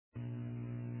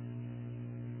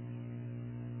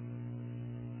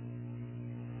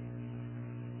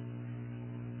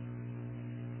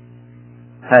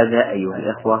هذا أيها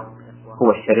الإخوة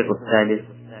هو الشريط الثالث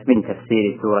من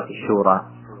تفسير سورة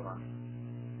الشورى.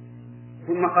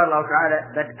 ثم قال الله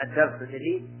تعالى بدء الدرس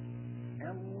الجديد: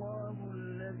 الله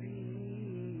الذي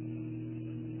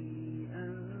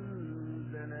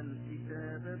أنزل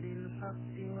الكتاب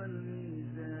بالحق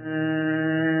والميزان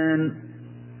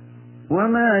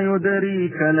وما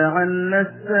يدريك لعل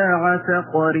الساعة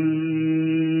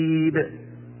قريب.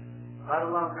 قال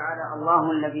الله تعالى: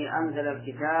 الله الذي أنزل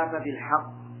الكتاب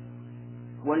بالحق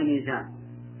والميزان.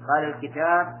 قال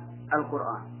الكتاب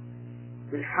القرآن،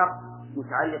 بالحق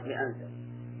متعلق بأنزل.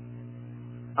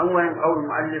 أولا قول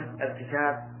المؤلف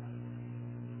الكتاب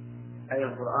أي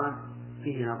القرآن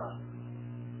فيه نظر،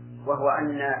 وهو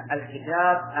أن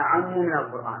الكتاب أعم من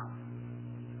القرآن،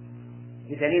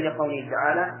 بدليل قوله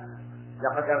تعالى: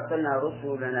 لقد أرسلنا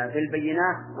رسلنا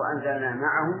بالبينات وأنزلنا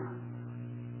معهم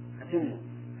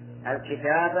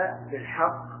الكتاب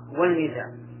بالحق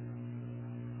والميزان.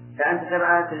 فأنت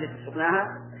الآيات التي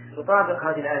سقناها تطابق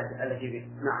هذه الآية التي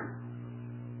معنا،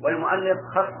 والمؤلف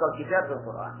خص الكتاب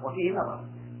بالقرآن وفيه نظر،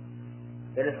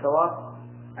 بل الصواب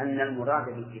أن المراد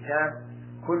بالكتاب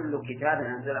كل كتاب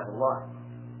أنزله الله،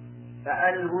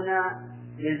 فأل هنا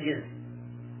للجنس.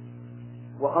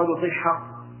 وقوله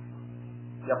بالحق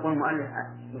يقول المؤلف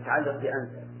متعلق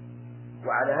بأنزل،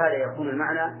 وعلى هذا يكون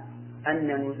المعنى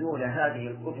أن نزول هذه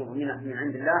الكتب من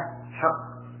عند الله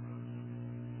حق.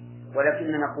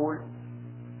 ولكن نقول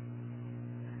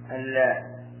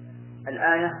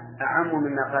الآية أعم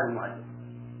مما قال المؤلف،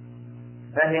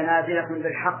 فهي نازلة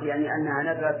بالحق، يعني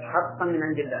أنها نزلت حقا من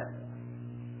عند الله،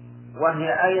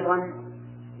 وهي أيضا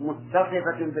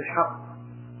متصفة بالحق،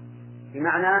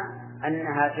 بمعنى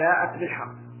أنها جاءت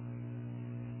بالحق.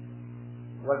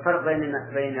 والفرق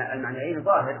بين المعنيين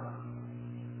ظاهر،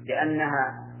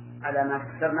 لأنها على ما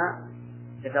فسرنا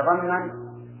تتضمن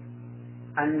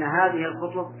أن هذه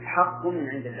الكتب حق من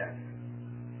عند الله،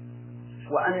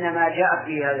 وأن ما جاءت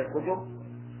فيه هذه الكتب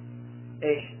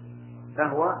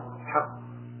فهو حق.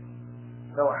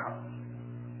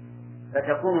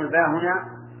 فتكون الباء هنا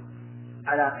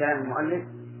على كلام المؤلف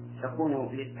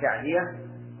تكون للتعدية،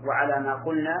 وعلى ما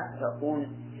قلنا تكون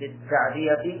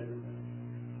للتعدية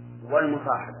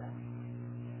والمصاحبة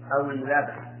أو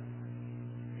الملابسة.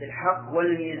 الحق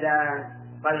والميزان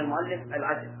قال المؤلف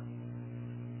العدل،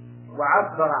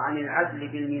 وعبر عن العدل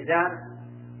بالميزان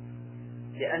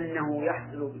لأنه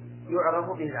يعرف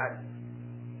به العدل،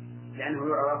 لأنه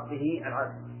يعرف به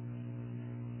العدل.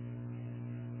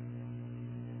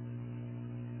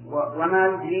 وما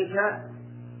يدريك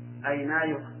أي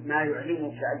ما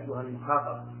يعلمك أيها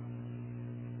المخاطب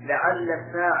لعل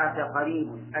الساعة قريب،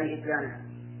 أي إتيانها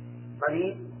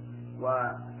قريب.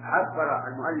 وعبر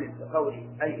المؤلف بقوله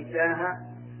أي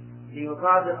إتيانها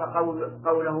ليطابق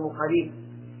قوله قريب،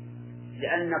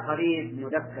 لأن قريب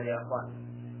مذكر يا أخوان،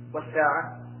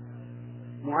 والساعة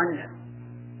مؤنث،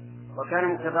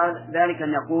 وكان مقتضى ذلك أن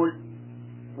يقول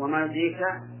وما يدريك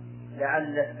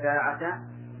لعل الساعة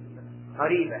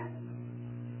قريبة،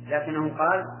 لكنه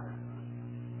قال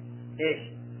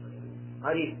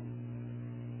قريب.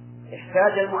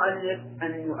 احتاج المؤلف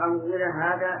أن يؤول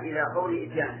هذا إلى قول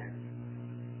إتيانه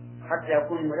حتى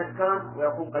يكون مذكرا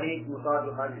ويكون قريب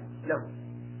مطابقا له.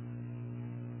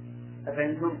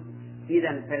 أفهمتم؟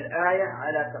 إذن فالآية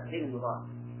على تقدير مضاف،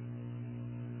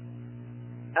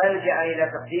 ألجأ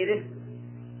إلى تقديره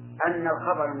أن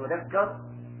الخبر مذكر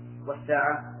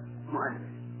والساعة مؤنث.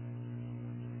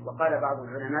 وقال بعض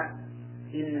العلماء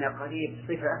إن قريب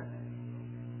صفة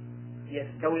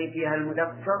يستوي فيها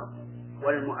المذكر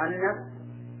والمؤنث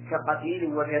كقتيل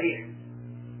وجريح،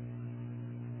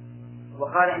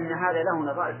 وقال إن هذا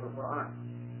له نظائر في القرآن،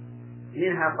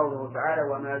 منها قوله تعالى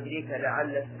وما يدريك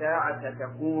لعل الساعة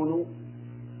تكون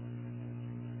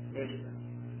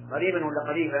قريبا ولا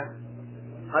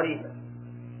قريبا.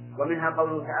 ومنها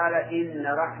قوله تعالى إن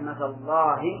رحمة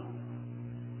الله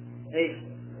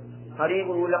قريب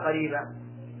ولا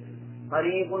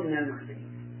قريب من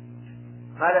المحسنين.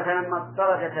 قال فلما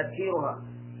اضطرد تذكيرها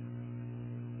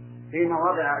في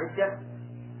مواضع عدة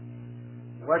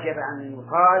وجب أن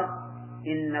يقال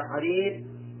إن قريب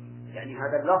يعني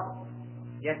هذا اللفظ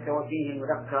يستوي فيه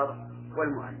المذكر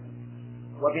والمؤنث.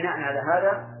 وبناء على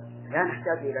هذا لا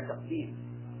نحتاج إلى تقديم،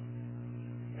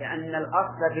 لأن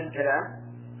الأصل في الكلام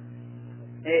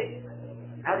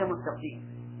عدم التقديم.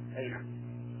 نعم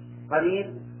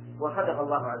قريب. وصدق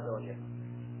الله عز وجل،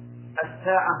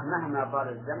 الساعة مهما طال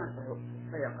الزمن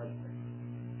فهي قريبة،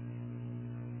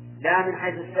 لا من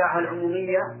حيث الساعة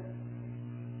العمومية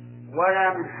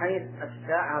ولا من حيث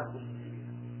الساعة الخصوصية.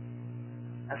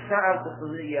 الساعة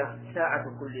الخصوصية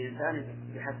ساعة كل إنسان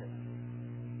بحسب،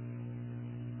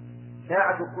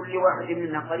 ساعة كل واحد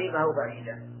منا قريبة أو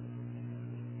بعيدة؟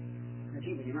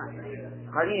 نجيب يا جماعة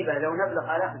قريبة لو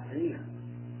نبلغ آلاف السنين،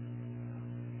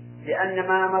 لأن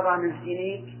ما مضى من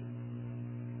سنين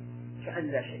كأن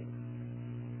لا شيء.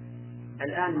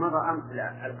 الآن مضى أمس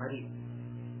القريب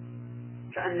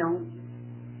كأنه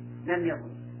لم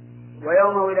يكن،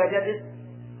 ويوم ولادته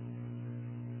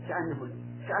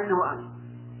كأنه أمس.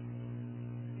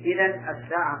 إذن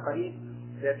الساعة قريب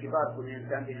باعتبار كل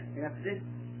إنسان بنفسه،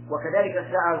 وكذلك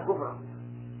الساعة الكبرى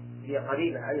هي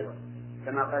قريبة أيضا،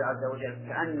 كما قال عز وجل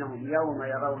كأنهم يوم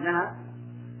يرونها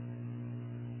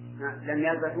لم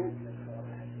يلبثوا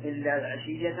إلا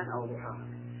عشية أو ضحاها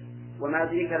وما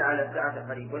أدريك لعل الساعة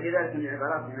قريب. ولذلك من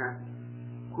العبارات هنا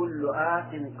كل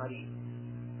آت قريب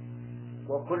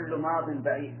وكل ماض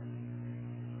بعيد.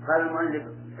 قال المؤلف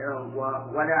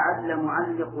ولعل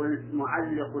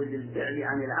معلق للفعل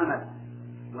عن العمل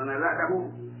وما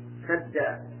بعده سد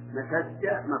مسد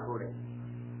مفعولين.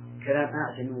 كلام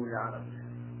أعجمي ولا عربي.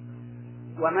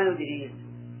 وما ندري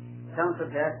تنصب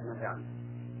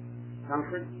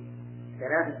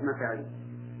ثلاثة مفاعيل.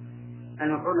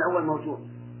 المفعول الأول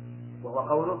موجود وهو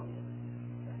قوله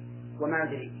وما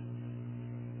ندري.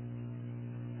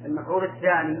 المفعول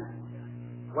الثاني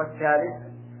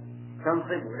والثالث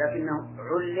تنصبه لكنه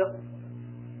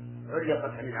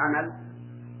علقت عن العمل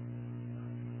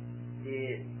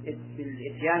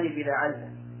بالإتيان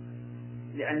بلعل،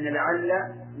 لأن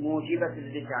لعل موجبة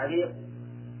لتعليق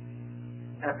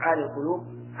أفعال القلوب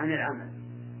عن العمل،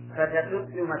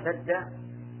 فتسد مسد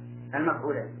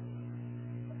المفعولين.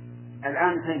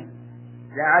 الآن فين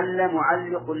لعل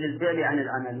معلق للفعل عن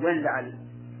العمل؟ وين لعل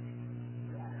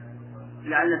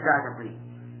الساعة قريب.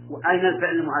 وأين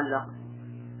الفعل المعلق؟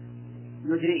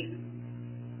 ندري.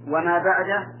 وما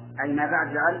بعده أي ما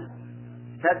بعد لعل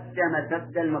سد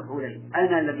مسد المفعولين.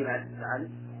 أين الذي بعد لعل؟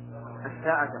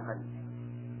 الساعة قريب.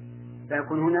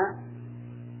 فيكون هنا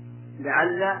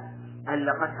لعل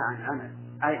علقتها عن عمل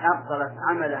أي أبطلت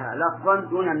عملها لفظا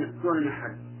دون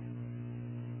محل.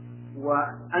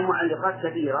 والمعلقات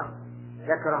كثيرة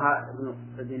ذكرها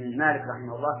ابن مالك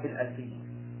رحمه الله في الألفية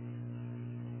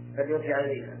فليرجع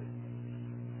إليها.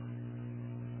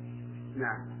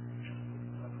 نعم.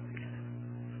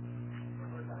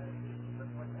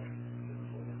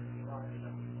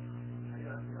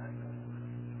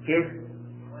 كيف؟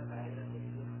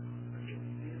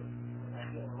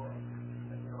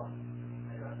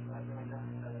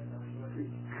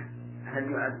 هل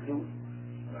يؤذن؟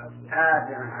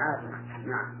 آثما.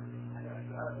 نعم.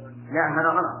 لا هذا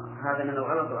غلط، هذا من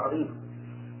الغلط العظيم.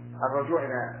 الرجوع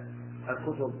إلى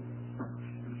الكتب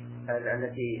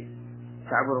التي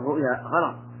تعبر الرؤيا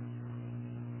غلط،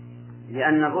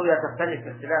 لأن الرؤيا تختلف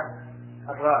باختلاف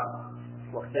الرأي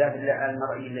واختلاف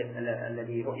المرئي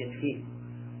الذي رؤيت فيه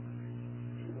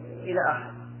إلى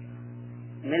آخر.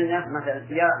 من الناس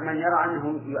مثلا من يرى أنه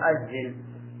يؤذن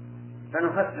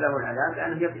فنفسر له العذاب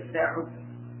لأنه سيحج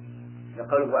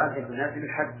يقول وأذن الناس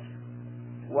بالحج.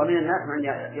 ومن الناس من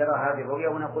يرى هذه الرؤيا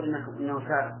ونقول إنه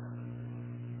سارق،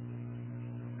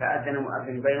 فأذن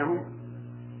مؤذن بينهم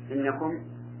إنكم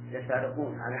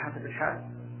لسارقون على حسب الحال.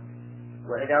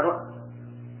 وإذا رأى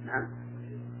نعم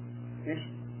إيش؟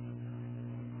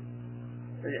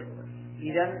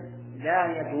 إذن لا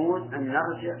يجوز أن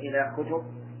نرجع إلى كتب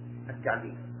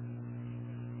التعبير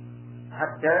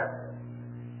حتى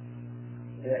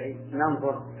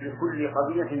ننظر لكل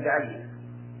قضية بعينها.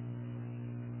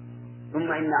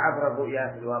 ثم إن عبر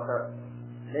الرؤيا في الواقع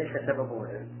ليس سببه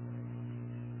العلم.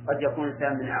 قد يكون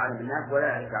إنسان من أعلم الناس ولا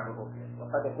يعرف الرؤيا،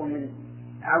 وقد يكون من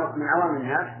عوام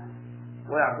الناس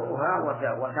ويعبرها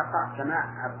وتقع كما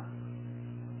عبر.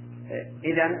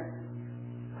 إذن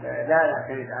لا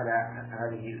يعتمد على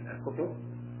هذه الكتب،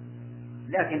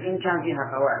 لكن إن كان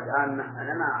فيها قواعد عامة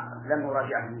أنا لم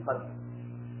أراجعها من قبل،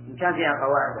 إن كان فيها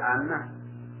قواعد عامة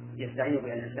يستعين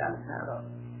بها الإنسان هذا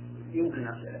يمكن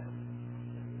نرجع له.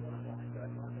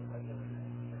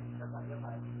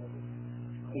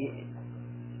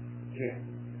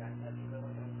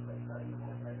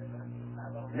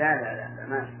 لا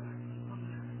ما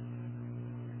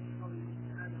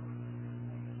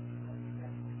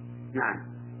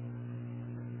نعم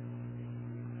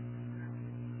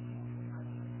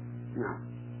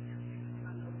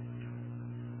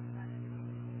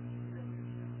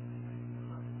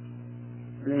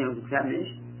من يوم الكتاب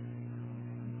ليش؟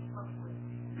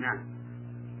 نعم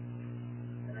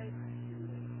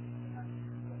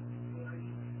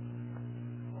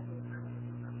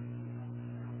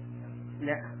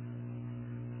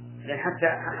لا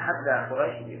حتى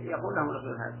قريش يقول لهم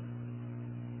رسول هذا،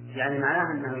 يعني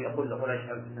معناه أنه يقول لقريش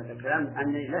هذا الكلام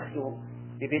أني لست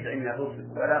ببدع من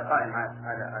الرسل ولا قائم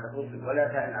على الرسل ولا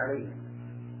سائل عليهم.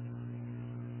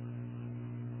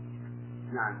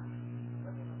 نعم.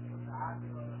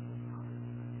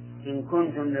 إن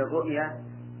كنتم للرؤيا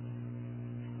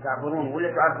تعبرون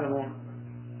ولا تعبرون؟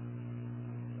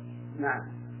 نعم.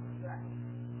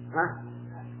 ها؟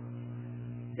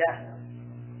 لا،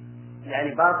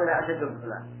 يعني باطلة أشد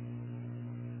البطلان.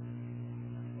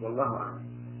 والله أعلم.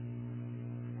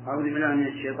 أعوذ بالله من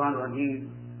الشيطان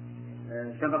الرجيم.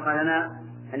 سبق لنا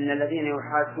أن الذين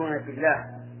يحاجون في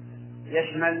الله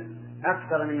يشمل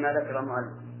أكثر مما ذكر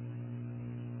المؤلف.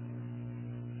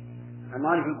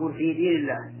 المؤلف يقول في دين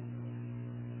الله،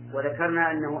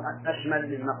 وذكرنا أنه أشمل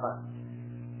من مقال.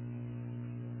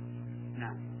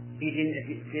 نعم.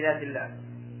 في ذات الله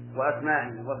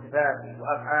وأسمائه وصفاته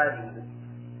وأفعاله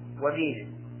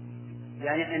ودينه،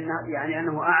 يعني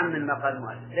أنه أعم من مقال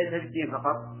المؤلف، ليس في الدين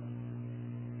فقط.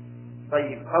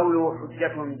 طيب، قوله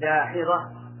حجة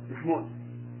داحضة محمود،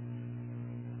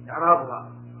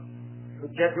 إعرابها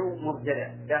حجة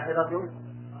مبتدأ داحضة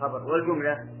خبر،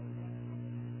 والجملة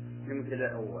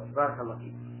المبتدأ الأول. بارك الله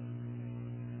فيك.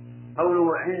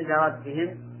 قوله عند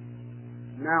ربهم،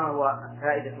 ما هو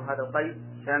فائدة هذا القيد؟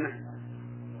 سامح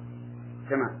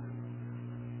تمام،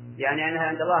 يعني أنها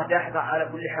عند الله داحضة على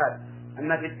كل حال.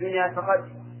 أما في الدنيا فقد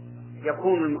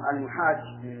يكون المحاج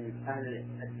من أهل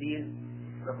الدين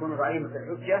يكون ضعيف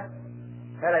الحجة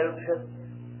فلا يدحض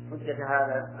حجة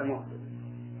هذا المخطئ.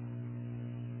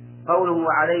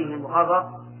 قوله عليهم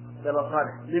غضب يلا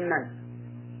صالح،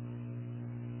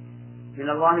 من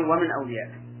الله ومن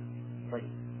أوليائه. طيب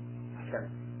أحسن.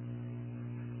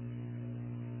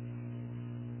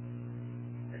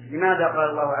 لماذا قال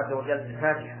الله عز وجل في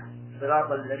الفاتحة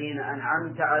صراط الذين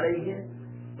أنعمت عليهم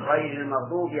غير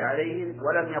المغضوب عليهم،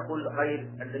 ولم يقل غير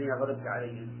الذين غضبت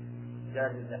عليهم؟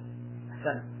 جاهزة.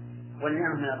 أحسن.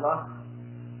 والنعمة من الله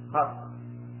خاصة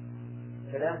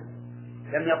كلام،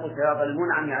 لم يقل صراط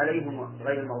المنعم عليهم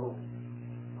غير المغضوب،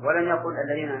 ولم يقل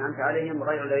الذين أنعمت عليهم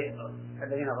غير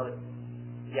الذين غضبت،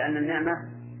 لأن النعمة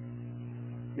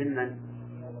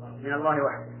من الله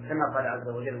وحده، كما قال عز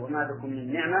وجل وما بكم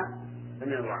من نعمة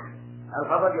فمن الله.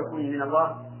 الغضب يكون من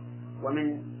الله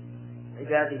ومن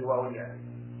عباده وأوليائه.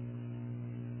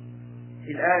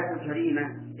 في الآية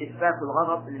الكريمة إثبات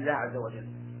الغضب لله عز وجل.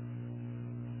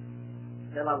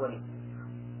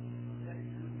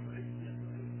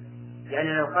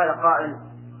 يعني لو قال قائل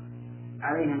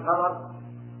عليهم غضب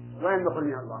ولم يقل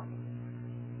من الله،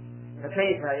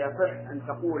 فكيف يصح أن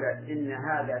تقول إن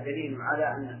هذا دليل على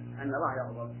أن الله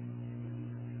يغضب؟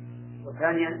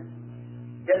 وثانيا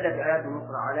دلت آيات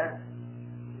أخرى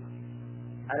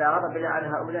على غضب الله على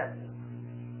هؤلاء.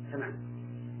 تمام.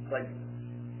 طيب،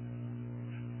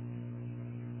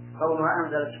 قولها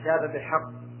أنزل الكتاب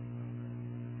بالحق،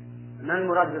 ما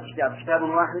المراد بالكتاب؟ كتاب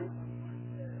واحد؟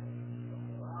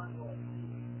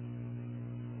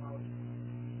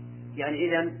 يعني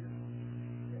إذن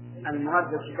المراد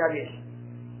بالكتاب إيش؟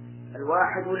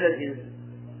 الواحد ولا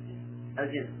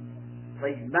الجنس؟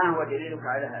 طيب، ما هو دليلك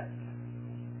على هذا؟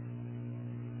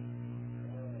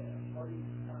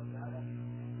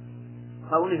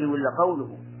 قوله ولا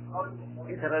قوله؟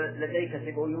 انت لديك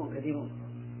سبعيون كثيرون.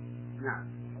 نعم.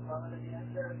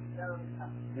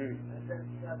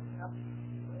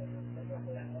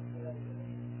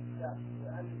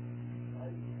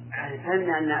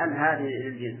 فهمنا أن هذه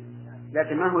للجنس،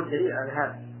 لكن ما هو الدليل على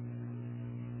هذا؟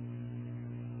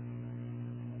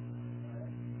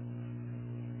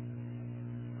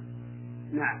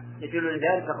 نعم، يدل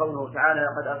لذلك قوله تعالى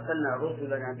لقد أرسلنا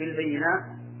رسلنا بالبينات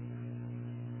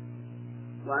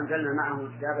وأنزلنا معهم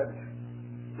الكتاب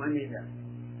والميزان.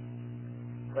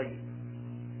 طيب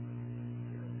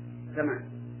تمام.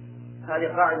 هذه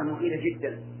قاعدة مفيدة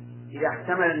جدا. إذا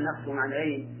احتمل النقص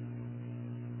معنيين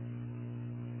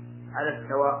على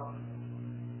السواء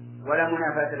ولا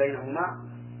منافاة بينهما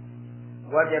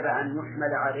وجب أن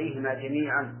يحمل عليهما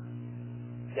جميعا،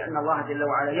 لأن الله جل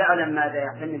وعلا يعلم ماذا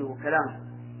يحتمله كلامه،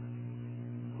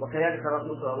 وكذلك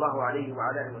الرسول صلى الله عليه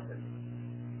وعلى آله وسلم.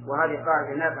 وهذه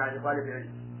قاعدة نافعة لطالب العلم.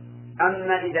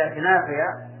 أما إذا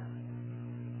تنافيا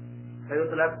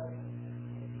فيطلب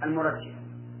المرجح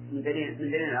من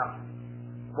دليل آخر،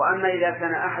 وأما إذا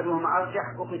كان أحدهما أرجح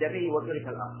أخذ به وترك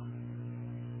الآخر.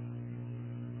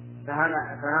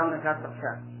 فهنا ثلاث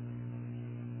أقسام: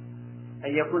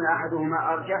 أن يكون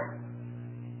أحدهما أرجح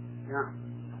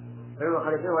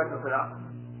فيؤخذ به ويترك الآخر،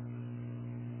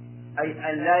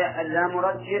 أي أن لا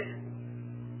مرجح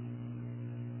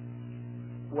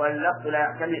واللفظ لا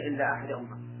يحتمل إلا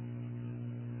أحدهما.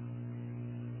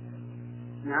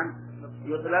 نعم،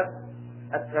 يطلب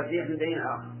الترجيح من دليل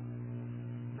آخر.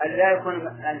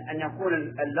 أن يكون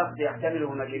اللفظ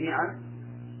يحتملهما جميعا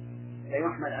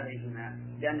فيحمل عليهما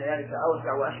لأن ذلك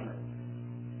أوسع وأشمل.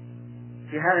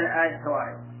 في هذه الآية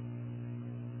فوائد.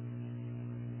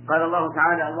 قال الله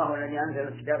تعالى: الله الذي أنزل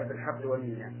الكتاب بالحق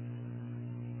والميزان.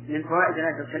 من فوائد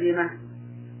الآية الكريمة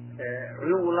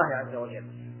علو الله عز وجل،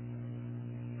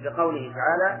 لقوله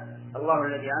تعالى: الله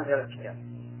الذي أنزل الكتاب.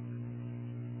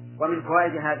 ومن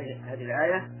فوائد هذه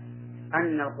الآية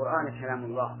أن القرآن كلام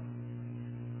الله،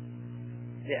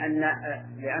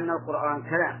 لأن القرآن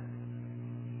كلام،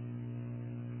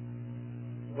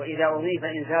 وإذا أضيف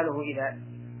إنزاله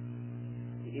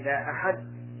إلى أحد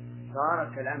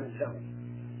صار كلاما له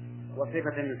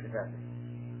وصفة من صفاته.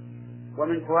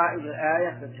 ومن فوائد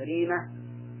الآية الكريمة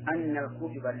أن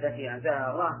الكتب التي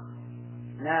أنزلها الله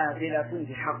نازلة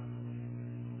بحق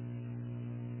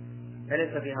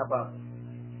فليس فيها باطل.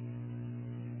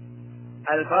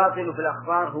 الباطل في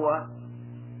الأخبار هو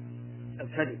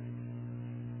الكذب،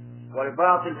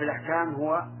 والباطل في الأحكام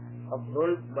هو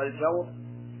الظلم والجور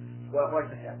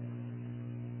والفساد.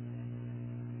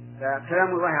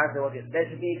 فكلام الله عز وجل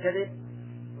ليس فيه كذب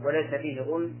وليس فيه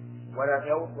ظلم ولا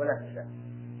جور ولا فساد.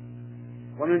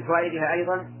 ومن فوائدها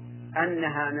أيضا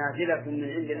أنها نازلة من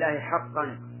عند الله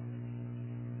حقا،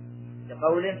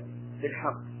 لقوله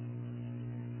بالحق.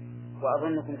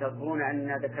 وأظنكم تذكرون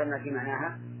أننا ذكرنا في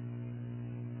معناها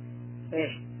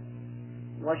إيش؟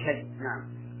 وشيء. نعم.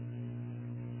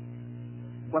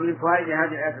 ومن فوائد هذه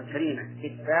الآية الكريمة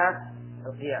إثبات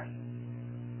القياس،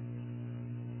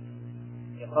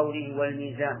 لقوله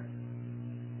والميزان،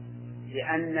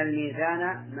 لأن الميزان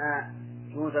ما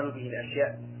توزن به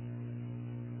الأشياء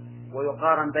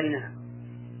ويقارن بينها،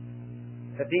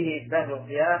 ففيه إثبات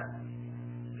القياس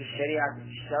في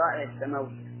الشرائع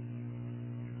السماوية.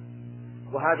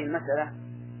 وهذه المسألة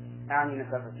أعني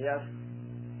مسألة القياس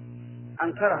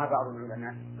أنكرها بعض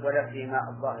العلماء ولا سيما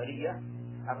الظاهرية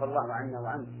عفى الله عنا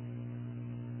وعنهم،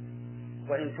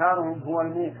 وإنكارهم هو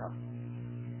المنكر،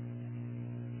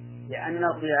 لأن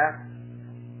القياس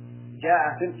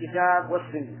جاء في الكتاب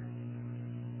والسنة.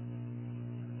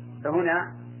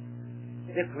 فهنا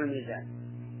ذكر الميزان،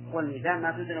 والميزان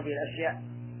ما توزن به الأشياء،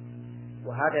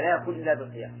 وهذا لا يكون إلا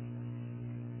بالقياس.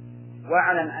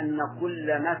 واعلم أن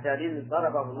كل مثل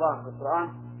ضربه الله في القرآن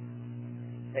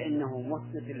فإنه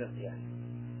مثبت للقياس،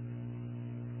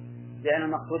 لأن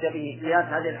المقصود به قياس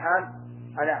هذه الحال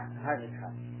على هذه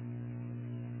الحال.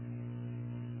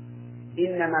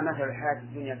 إنما مثل الحياة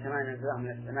الدنيا كما نزله من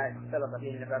السماء اختلط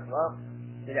به نبات الأرض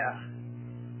إلى آخر.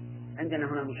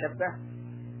 عندنا هنا مشبه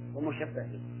ومشبه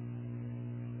به،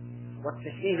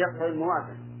 والتشبيه يقتضي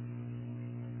الموازنة،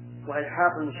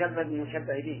 وإلحاق المشبه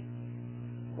بالمشبه به،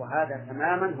 وهذا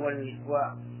تماما هو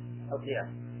القياس.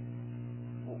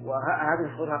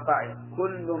 وهذه صورة قاعدة: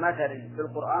 كل مثل في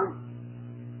القرآن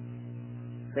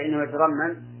فإنه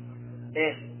يتضمن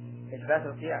إيش؟ إثبات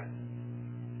القياس.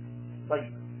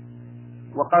 طيب،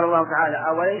 وقال الله تعالى: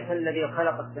 أوليس الذي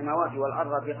خلق السماوات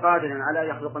والأرض بقادر على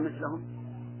يخلق مثلهم؟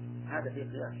 هذا في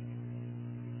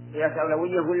قياس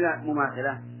أولوية ولا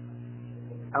مماثلة؟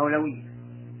 أولوية.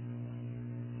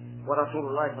 ورسول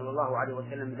الله صلى الله عليه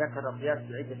وسلم ذكر القياس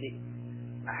في عدة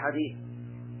أحاديث،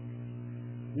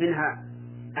 منها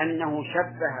أنه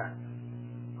شبه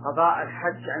قضاء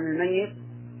الحج عن الميت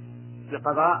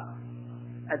بقضاء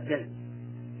الدين،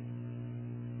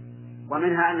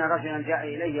 ومنها أن رجلا جاء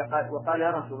إليه وقال: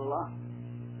 يا رسول الله،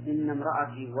 إن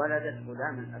امرأتي ولدت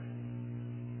غلاما أسود،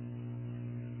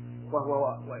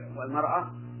 وهو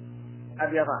والمرأة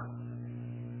أبيضان.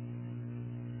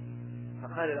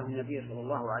 فقال له النبي صلى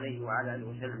الله عليه وعلى آله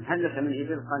وسلم: هل لك من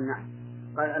إبل؟ قال: نعم.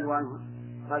 قال: ألوانها؟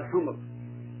 قال: حمر.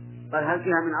 قال: هل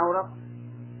فيها من أورق؟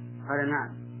 قال: نعم.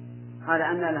 قال: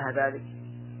 أنى لها ذلك؟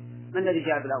 ما الذي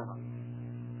جاء بالأورق؟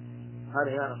 قال: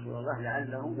 يا رسول الله،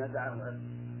 لعله نزعه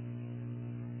أبي.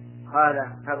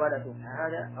 قال: فولدك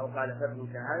هذا، أو قال: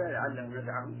 فابنك هذا لعله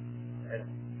نزعه أبي.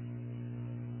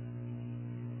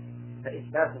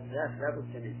 فإثبات القياس لا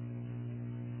بد منه،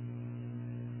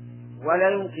 ولا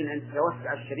يمكن أن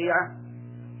تتوسع الشريعة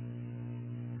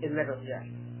إلا بالقياس،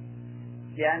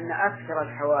 لأن أكثر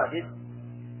الحوادث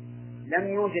لم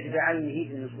يوجد بعينه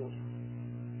في النصوص،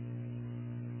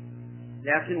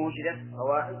 لكن وجدت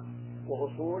قواعد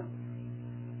وأصول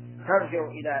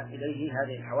ترجع إليه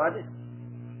هذه الحوادث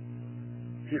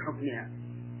في حكمها.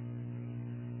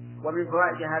 ومن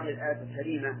فوائد هذه الآية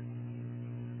الكريمة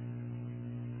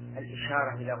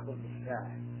الإشارة إلى قرب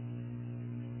الساعة،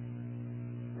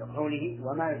 لقوله: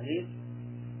 وما يدريك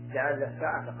لعل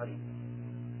الساعة قريب.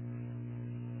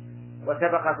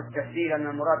 وسبق في التفسير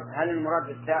أن هل المراد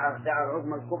بالساعة الساعة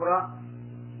العظمى الكبرى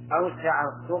أو الساعة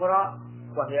الصغرى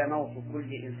وهي موت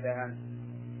كل إنسان،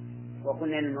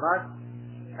 وقلنا أن المراد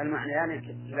المعنيان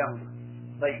كلاهما.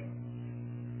 طيب،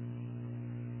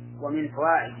 ومن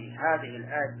فوائد هذه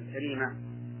الآية الكريمة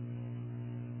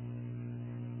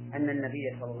أن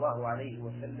النبي صلى الله عليه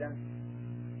وسلم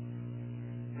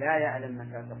لا يعلم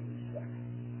متى تقوم الساعة،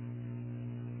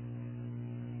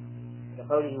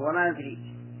 لقوله وما يدريك،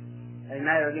 أي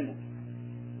ما يعلمه،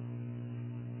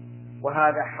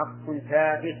 وهذا حق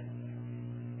ثابت.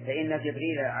 فإن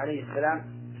جبريل عليه السلام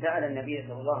سأل النبي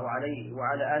صلى الله عليه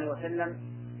وعلى آله وسلم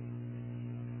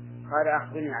قال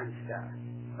أخبرني عن الساعة،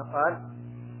 فقال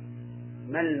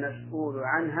ما المسؤول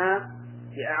عنها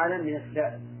بأعلم من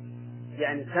السائل،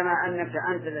 يعني كما أنك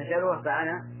أنت تجهله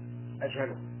فأنا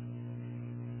أجهله.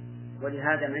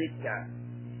 ولهذا من ادعى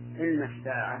علم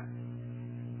الساعة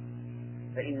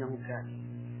فإنه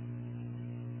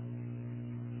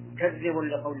كذب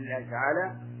لقول الله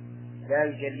تعالى لا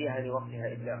يجليها لوقتها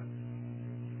إلا هو.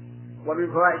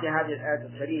 ومن فوائد هذه الآية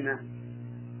الكريمة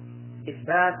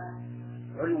إثبات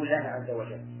علو الله عز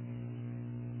وجل،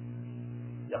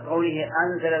 لقوله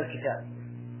أنزل الكتاب،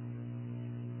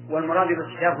 والمراد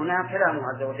بالكتاب هنا كلامه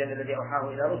عز وجل الذي أوحاه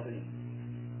إلى رسله.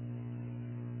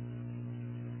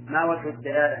 ما وجه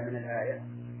الدلالة من الآية؟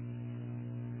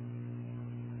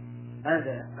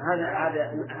 أنزل،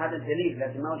 هذا الدليل،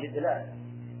 لكن ما وجه الدلالة؟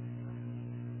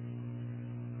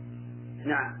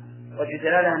 نعم، وجه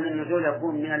الدلالة أن النزول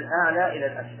يكون من الأعلى إلى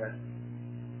الأسفل.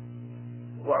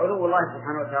 وعلو الله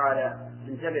سبحانه وتعالى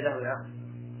انتبه له يا أخي،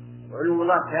 علو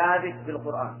الله ثابت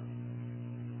بالقرآن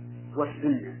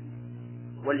والسنة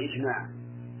والإجماع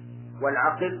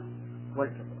والعقل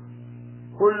والفطرة،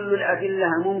 كل الأدلة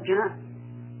ممكنة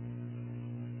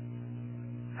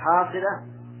حاصلة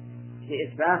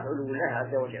لإثبات علو الله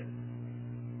عز وجل.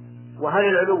 وهل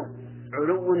العلو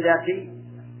علو ذاتي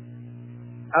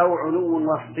أو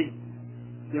علو وصفي،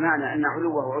 بمعنى أن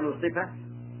علوه علو صفة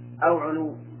أو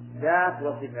علو ذات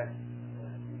وصفة؟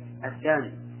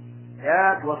 الثاني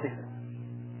ذات وصفة،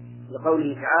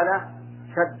 لقوله تعالى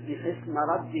سبح اسم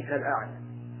ربك الأعلى،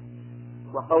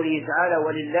 وقوله تعالى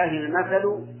ولله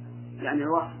المثل يعني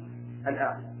الوصف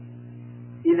الأعلى.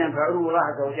 إذن فعلو الله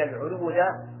عز وجل علو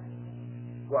ذات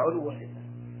وعلو صفة.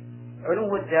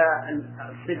 علو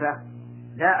الصفة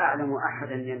لا أعلم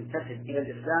أحدا ينتسب إلى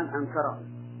الإسلام أنكره،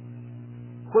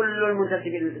 كل المنتسب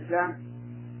إلى الإسلام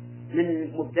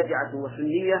من مبتدعة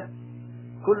وسنية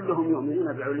كلهم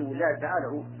يؤمنون بعلو الله تعالى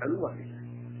علو الصفة.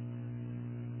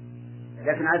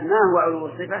 لكن عاد ما هو علو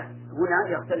الصفة؟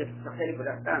 هنا تختلف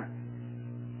الأفهام.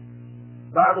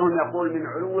 بعضهم يقول من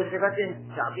علو صفته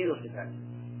تعطيل صفاته.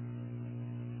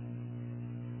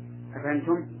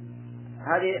 أفهمتم؟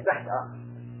 هذه بحث آخر.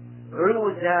 علو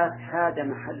الذات هذا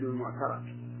محل المعترك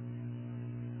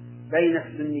بين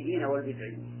السنيين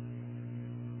والبدعيين.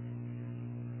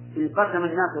 انقسم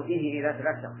الناس فيه إلى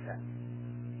 3 أقسام،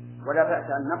 ولا بأس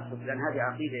أن نقصد، لأن هذه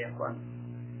عقيدة يا أخوان.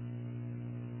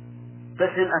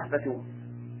 قسم أثبتوه،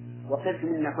 وقسم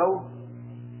نفوه،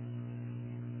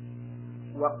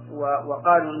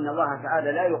 وقالوا إن الله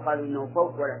تعالى لا يقال إنه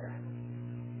فوق ولا تحت،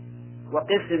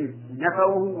 وقسم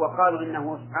نفوه وقالوا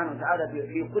إنه سبحانه وتعالى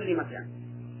في كل مكان،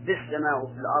 في السماء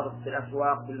وفي الأرض، في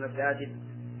الأسواق، في المساجد،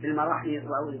 في المراحل،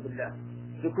 وأعوذ بالله،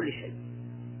 في كل شيء.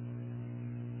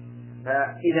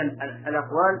 فإذا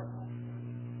الأقوال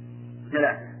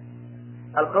 3.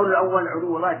 القول الأول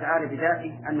علو الله تعالى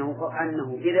بذاته، أنه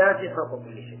بذاته فوق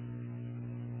كل شيء.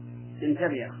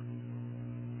 انتبه،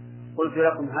 قلت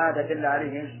لكم هذا دل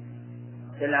عليه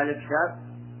دل على الكتاب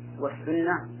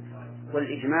والسنة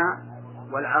والإجماع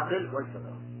والعقل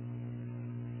والفطرة.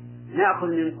 نأخذ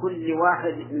من كل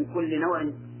واحد من كل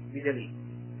نوع بدليل.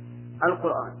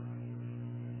 القرآن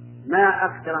ما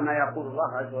أكثر ما يقول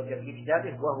الله عز وجل في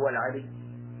كتابه، وهو العلي.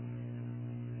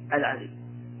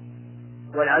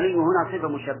 والعلي هنا صفة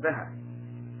مشبهة،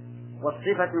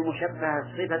 والصفة المشبهة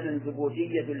صفة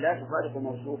ثبوتية لا تفارق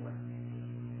موصوفا.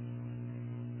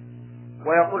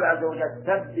 ويقول عز وجل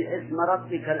سبح اسم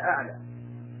ربك الأعلى.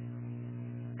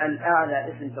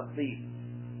 الأعلى اسم تفضيل،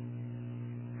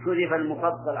 حذف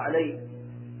المفضل عليه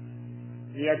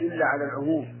ليدل على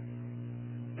العموم،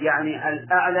 يعني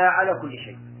الأعلى على كل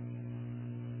شيء.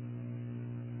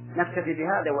 نكتفي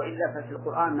بهذا، وإلا ففي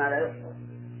القرآن ما لا يحصى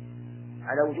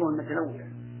على وجوه متنوعة.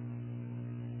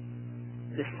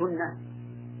 في السنة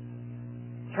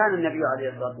كان النبي عليه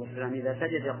الصلاة والسلام إذا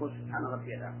سجد يقول سبحان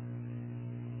ربي الأعلى.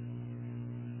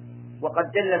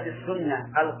 وقد دلت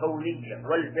السنة القولية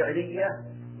والفعلية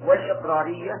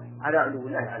والإقرارية على علو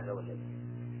الله عز وجل.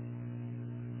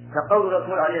 فقول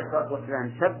الرسول عليه الصلاة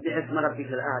والسلام سبح اسم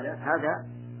ربك الأعلى هذا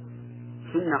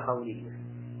سنة قولية.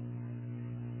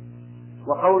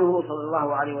 وقوله صلى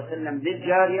الله عليه وسلم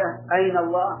للجارية أين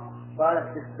الله؟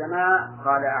 قالت في السماء،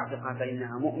 قال أعتقها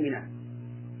فإنها مؤمنة،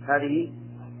 هذه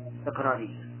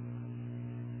إقرارية.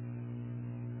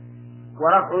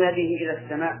 ورفع يده إلى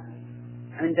السماء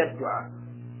عند الدعاء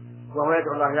وهو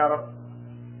يدعو الله يا رب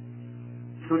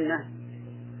سنة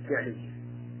فعلية.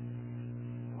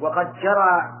 وقد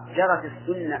جرت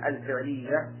السنة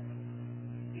الفعلية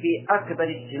في أكبر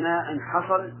اجتماع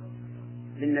حصل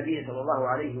للنبي صلى الله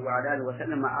عليه وعلى آله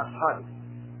وسلم مع أصحابه،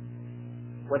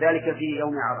 وذلك في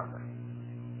يوم عرفة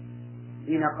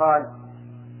حين قال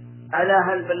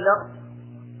ألا هل بلغت؟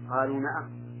 قالوا نعم.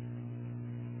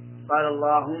 قال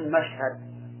اللهم اشهد،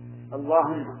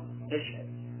 اللهم اشهد،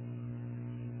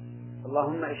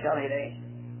 اللهم إشارة إلى إيش؟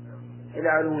 إلى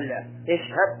علو الله،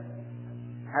 اشهد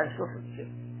هل سفل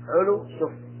علو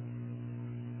سفل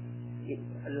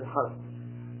للخلق.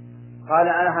 قال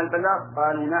ألا هل بلغت؟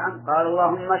 قالوا نعم. قال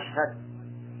اللهم اشهد.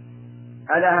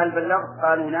 ألا هل بلغت؟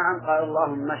 قالوا نعم. قال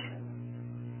اللهم اشهد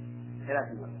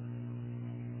 3 مرات.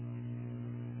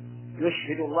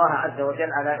 يشهد الله عز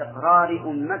وجل على إقرار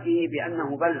أمته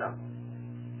بأنه بلغ.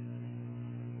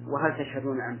 وهل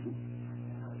تشهدون أنتم؟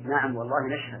 نعم والله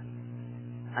نشهد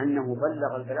أنه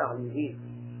بلغ البلاغ المبين،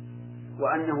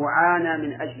 وأنه عانى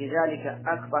من أجل ذلك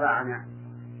أكبر عناء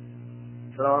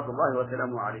صلوات الله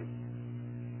وسلامه عليه.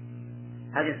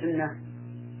 هذه سنة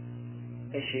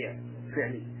إيش هي؟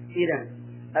 فعلية. إذن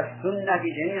السنة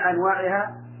بجميع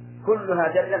أنواعها كلها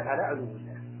دلت على علو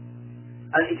الله.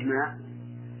 الإجماع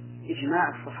إجماع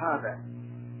الصحابة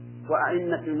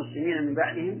وأئمة المسلمين من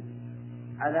بعدهم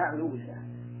على علو الله.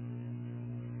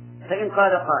 فإن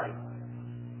قال قائل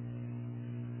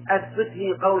أثبت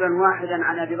لي قولا واحدا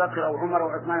عن أبي بكر أو عمر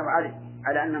وعثمان وعلي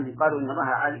على أنهم قالوا إن الله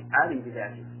عالم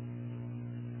بذاته،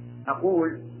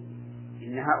 أقول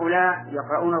إن هؤلاء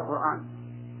يقرؤون القرآن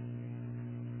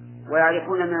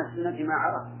ويعرفون من السنة ما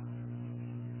عرف،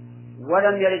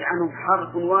 ولم يرد عنهم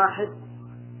حرف واحد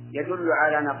يدل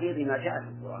على نقيض ما جاء في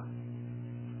القرآن،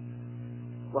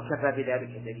 وكفى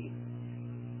بذلك دليل.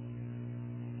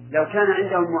 لو كان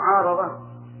عندهم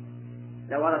معارضة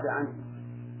لورد عنهم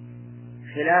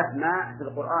خلاف ما في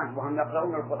القرآن، وهم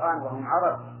يقرؤون القرآن وهم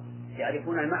عرب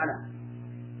يعرفون المعنى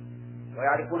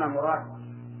ويعرفون المراد.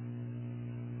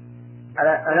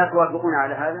 ألا توافقون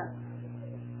على هذا؟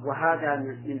 وهذا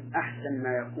من أحسن ما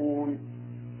يكون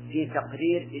في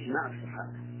تقرير إجماع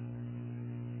الصحابة.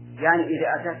 يعني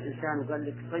إذا أتاك إنسان وقال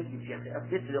لك طيب يا أخي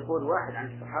أثبت لي قول واحد عن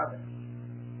الصحابة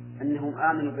أنهم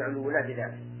آمنوا بعلو الله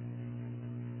بذاته،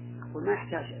 أقول ما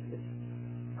يحتاج أثبت،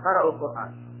 قرأوا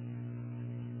القرآن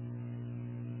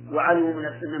وعلموا من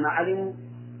السنة ما علموا،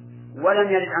 ولم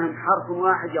يرد عنهم حرف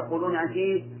واحد يقولون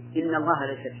فيه إن الله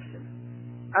ليس في السماء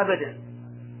أبدا،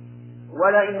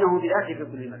 ولا إنه بذاته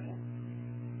في كل مكان.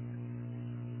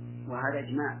 وهذا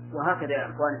إجماع. وهكذا يا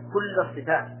أخوان كل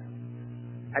الصفات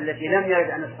التي لم يرد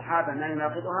عن الصحابة ما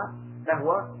يناقضها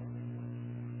فهو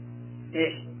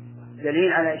إيش؟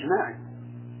 دليل على إجماع.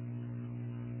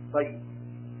 طيب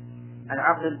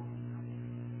العقل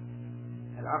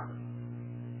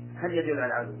هل يدل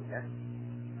على علو الله؟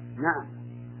 نعم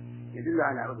يدل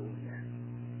على علو الله،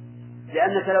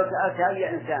 لأنك لو سألت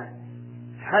أي إنسان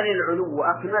هل العلو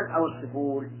أكمل أو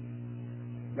السفول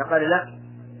لقال لك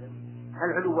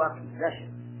هل العلو أكمل، لا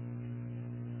شك.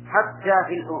 حتى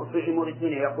في أمور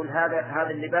الدنيا يقول هذا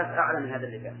اللباس أعلى من هذا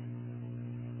اللباس.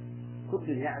 كل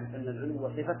يعرف أن العلو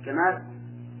صفة كمال،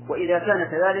 وإذا كان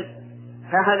كذلك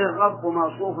فهل الرب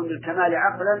موصوف بالكمال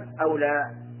عقلا أو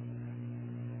لا؟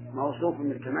 موصوف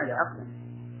بالكمال عقلا.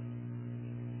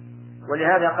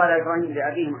 ولهذا قال إبراهيم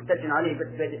لأبيه محتج عليه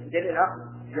بدليل العقل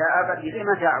يا أبت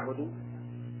لما تعبد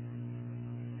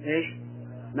إيش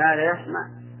ما لا يسمع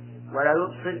ولا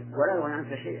يبصر ولا يغني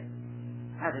عنك شيئا.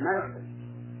 هذا ما يحدث،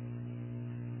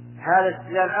 هذا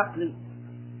استدلال عقلي.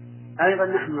 أيضا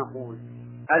نحن نقول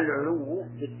العلو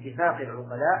باتفاق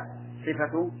العقلاء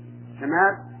صفة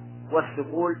كمال،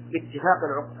 والسفول باتفاق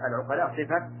العقلاء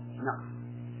صفة نقص.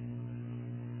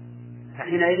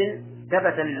 فحينئذ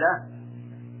ثبت لله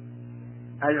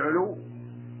العلو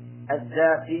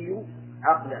الذاتي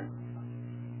عقلا.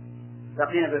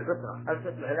 بقينا بالفطرة،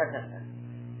 الفطرة لا تسأل.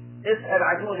 اسأل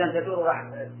عجوزا تدور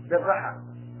بالرحى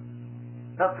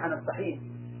تطحن الطحين،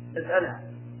 اسألها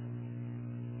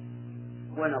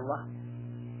وين الله،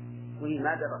 وهي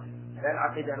ما درت لا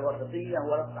العقيدة الوسطية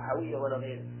ولا الصحوية ولا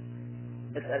غيره.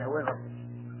 اسألها وين ربك،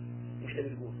 وش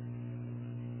تبي تقول؟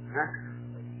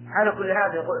 حال كل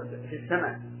هذا يقول في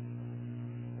السماء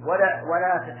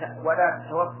ولا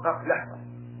تتوقف لحظة،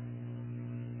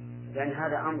 لأن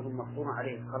هذا أمر مفروض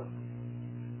عليه الخلق.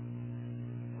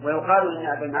 ويقال إن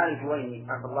أبا المعالي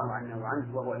الجويني عفى الله عنه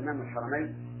وعنه وهو إمام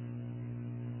الحرمين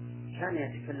كان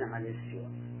يتكلم عن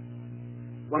الاستواء.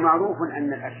 ومعروف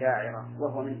أن الأشاعرة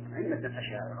وهو من أئمة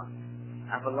الأشاعرة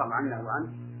عفى الله عنه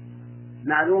وعنه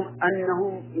معلوم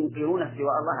أنهم ينكرون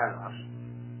استواء الله على العرش،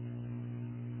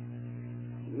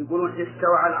 يقولون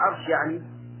استوى على العرش يعني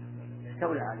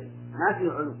استولى عليه، ما في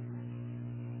علو،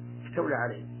 استولى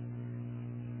عليه.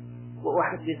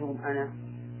 وأحدثهم أنا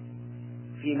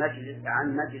في مجلس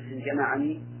عن مجلس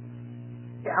جمعني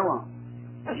بعوام،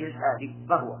 مجلس هذه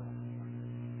قهوة،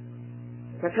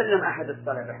 تكلم أحد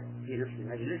الطلبة في نفس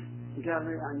المجلس قال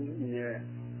يعني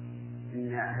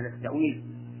إن أهل التأويل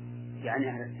يعني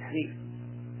أهل التحريف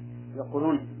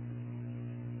يقولون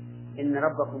إن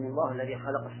ربكم الله الذي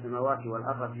خلق السماوات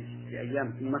والأرض في 6 أيام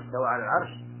ثم استوى على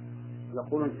العرش،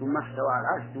 يقولون ثم استوى على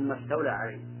العرش ثم استولى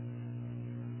عليه.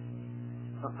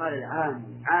 فقال العام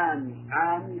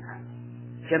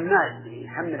جمال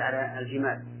يحمل على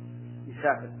الجمال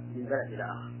يسافر من بلد إلى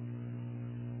آخر،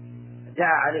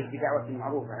 دعا عليه بدعوة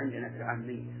معروفة عندنا في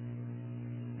العامية،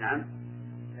 نعم،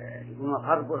 يقولون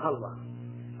غربله الله،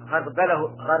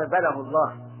 غربله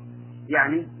الله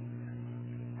يعني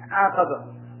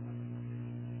عاقبه.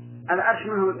 العرش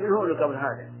من هو اللي قبل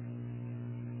هذا؟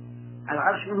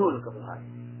 العرش من هو اللي قبل هذا؟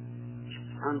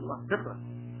 سبحان الله، فطرة.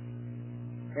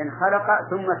 يعني خلق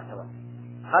ثم استوى،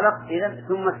 خلق إذن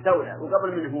ثم استولى،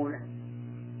 وقبل من هو له؟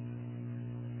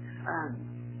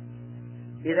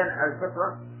 إذن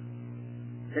الفطرة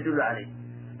تدل عليه.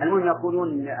 المهم يقولون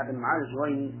إن ابن معاذ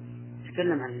الجويني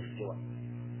تكلم عن الاستواء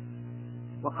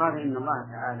وقال إن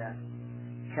الله تعالى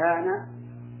كان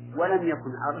ولم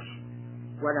يكن عرش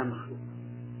ولا مخلوق،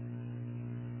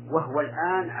 وهو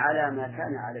الآن على ما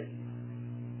كان عليه.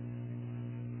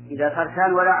 إذا صار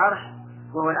كان ولا عرش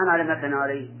وهو الآن على ما كان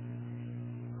عليه،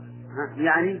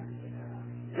 يعني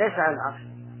ليس على العرش.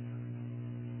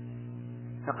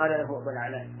 فقال له أبو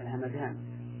العلاء الهمدان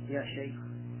يا شيخ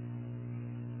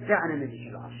دعنا من ذكر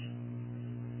العرش،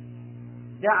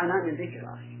 دعنا من ذكر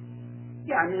العرش،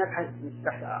 يعني نبحث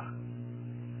تحت آخر،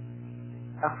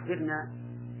 أخبرنا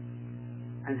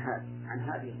عن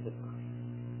هذه الفطرة.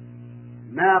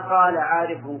 ما قال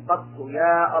عارف قط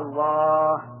يا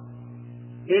الله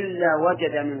إلا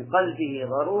وجد من قلبه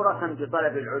ضرورة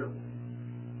بطلب العلو.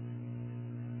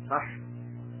 صح،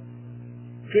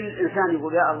 كل إنسان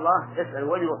يقول يا الله يسأل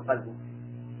وين يروح قلبه،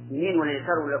 يمين ولا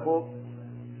يسار ولا فوق،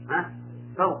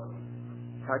 فوق.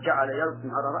 فجعل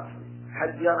يلطم على رأسه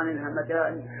حيرني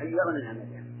الهمدان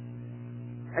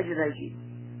عجز يجيب.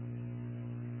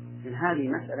 من هذه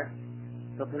مسألة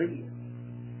فطرية،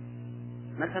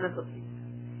 مسألة فطرية.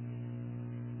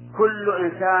 كل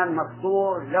إنسان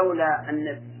مفطور لولا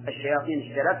أن الشياطين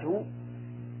اشترته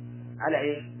على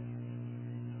إيش؟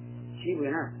 شيء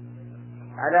وينام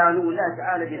على علو الله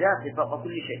تعالى بذاته فوق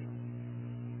كل شيء.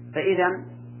 فإذا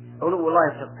علو الله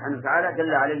سبحانه وتعالى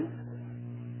دل عليه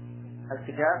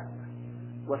الكتاب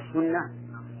والسنة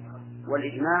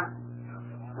والإجماع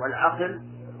والعقل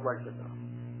والفطرة.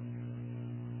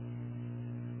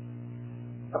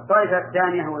 الطائفة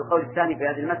الثانية هو القول الثاني في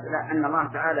هذه المسألة أن الله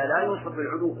تعالى لا يوصف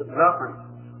بالعلو إطلاقا.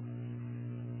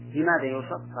 لماذا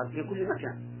يوصف؟ قال في كل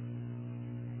مكان،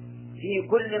 في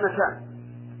كل مكان.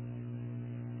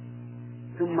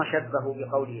 ثم شبهوا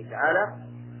بقوله تعالى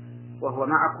وهو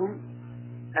معكم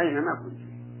أينما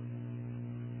كنتم.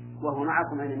 وهو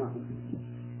معكم أينما كنتم،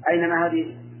 أينما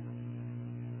هذه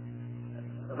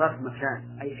ظرف مكان،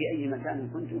 أي في أي مكان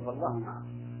كنتم فالله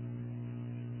معكم.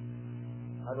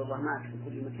 قال الله معك في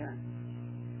كل مكان.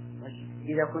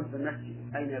 إذا كنت في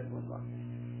المسجد أين يكون الله؟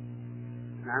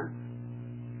 نعم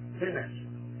في المسجد.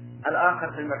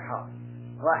 الآخر في المرحاض،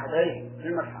 واحد في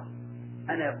المرحاض،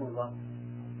 أين يكون الله؟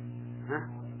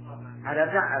 على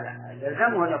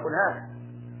يلزمه أن يقول هذا،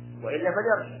 وإلا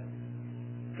فليرجع.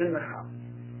 في المرحاض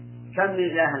كم من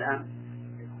إله الآن؟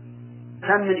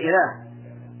 كم من إله؟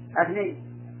 2.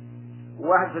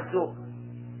 واحد في السوق،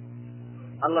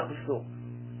 الله في السوق،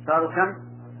 صاروا كم؟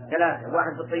 3.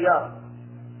 واحد في الطيارة،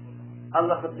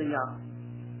 الله في الطيارة.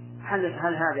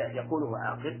 هل هذا يقوله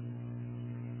عاقل؟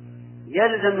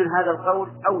 يلزم من هذا القول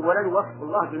أولا وصف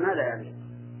الله بما لا يليق،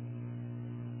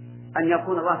 أن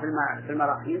يكون الله في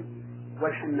المراحيض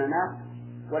والحمامات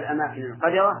والأماكن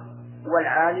القذرة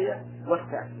والعالية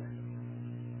والسافلة.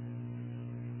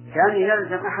 كان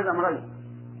يلزم أحد أمرين: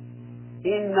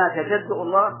 إما تجزؤ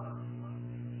الله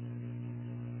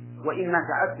وإما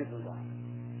تعدد الله.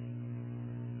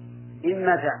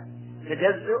 إما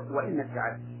تجزؤ وإما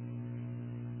التعدد.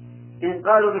 إن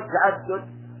قالوا بالتعدد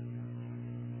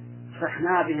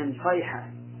صحنا بهم صيحة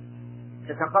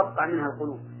تتقطع منها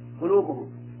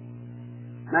قلوبهم.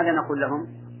 ماذا نقول لهم؟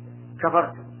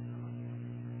 كفرتم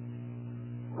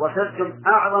وصرتم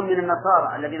أعظم من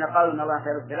النصارى الذين قالوا إن الله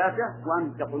ثالث 3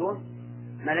 وأنتم تقولون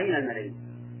ملايين الملايين.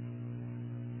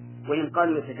 وإن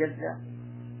قالوا يتجزأ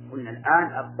قلنا الآن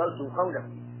أبطلتم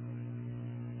قولكم.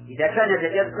 إذا كان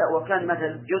يتجزأ وكان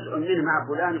مثل جزء منه مع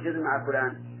فلان وجزء مع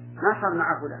فلان ما صار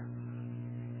مع فلان،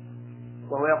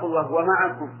 وهو يقول وهو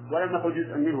معكم ولم يكن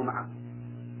جزءا منه معكم،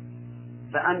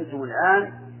 فأنتم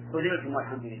الآن خذلتم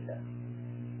والحمد لله.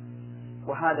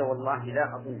 وهذا والله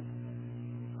لا أظن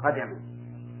قدما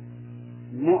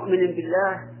مؤمن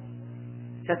بالله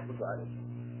تثبت عليه،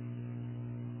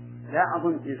 لا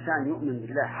أظن إنسان يؤمن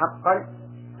بالله حقا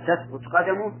تثبت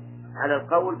قدمه على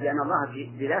القول بأن الله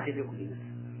بذاته في كل نفس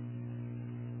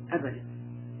أبدا.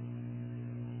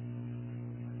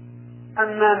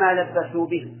 أما ما لبسوا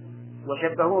به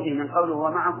وشبهوا به من قوله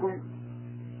هو معكم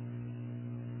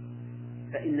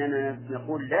فإننا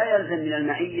نقول لا يلزم من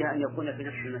المعية أن يكون في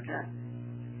نفس المكان.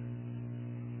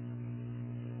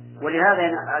 ولهذا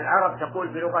العرب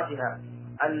تقول بلغتها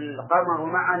القمر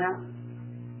معنا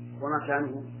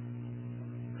ومكانه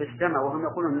في السماء، وهم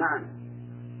يقولون معنا.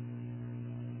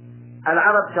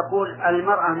 العرب تقول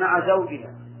المرأة مع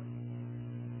زوجها،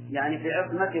 يعني في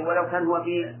عصمته ولو كان هو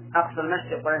في أقصى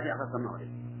المشرق ولا في أقصى المغرب.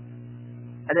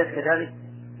 أليس كذلك؟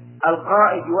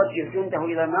 القائد يوجه جنده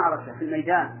إلى المعركة في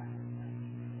الميدان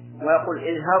ويقول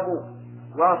اذهبوا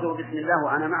واصلوا بسم الله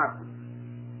وأنا معكم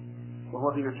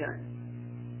وهو في مكان.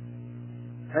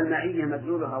 فالمعية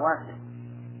مدلولها واسع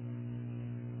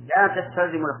لا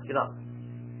تستلزم الاختلاط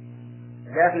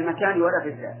لا في المكان ولا في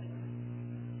الذات.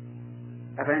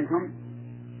 أفهمتم؟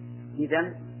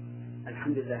 إذن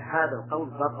الحمد لله هذا القول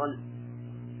باطل.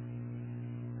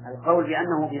 القول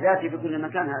بأنه بذاته في كل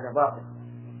مكان هذا باطل.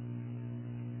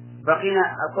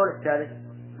 بقينا القول الثالث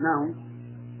ما هو؟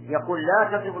 يقول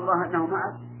لا تصف الله أنه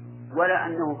معك ولا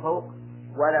أنه فوق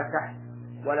ولا تحت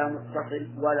ولا متصل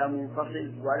ولا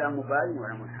منفصل ولا مباين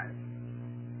ولا منحرف.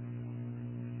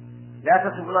 لا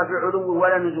تصف الله بعلو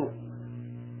ولا نزول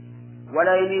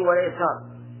ولا يمين ولا يسار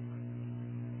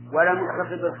ولا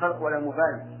متصل بالخلق ولا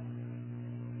مباين.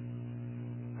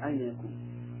 أين يكون؟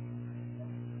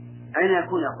 أين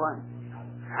يكون يا أخوان؟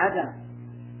 عدم.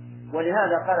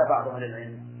 ولهذا قال بعض أهل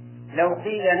العلم لو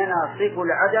قيل لنا صفوا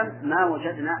العدم ما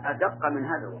وجدنا أدق من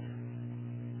هذا الوصف.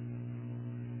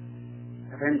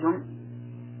 فهمتم؟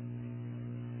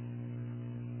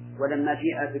 ولما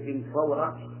جاء بن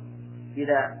فورة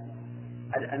إلى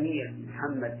الأمير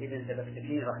محمد بن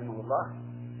سبكتكين رحمه الله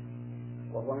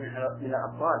وهو من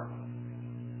الأبطال،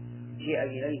 جاء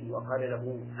إليه وقال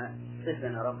له صف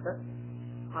لنا ربك.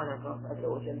 قال الرب عز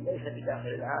وجل ليس بداخل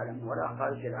العالم ولا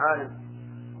خارج العالم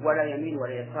ولا يمين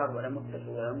ولا يسار ولا متصل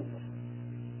ولا منفصل.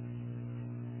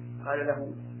 قال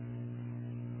له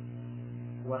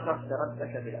وصفت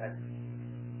ربك بالعدل،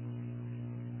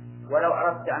 ولو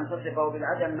أردت أن تصفه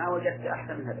بالعدل ما وجدت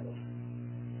أحسن من هذا الوصف.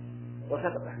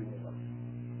 وصدق رحمه الله.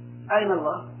 أين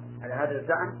الله على هذا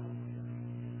الزعم؟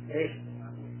 إيش؟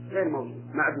 غير موجود،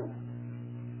 معدوم.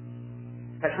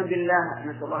 فالحمد لله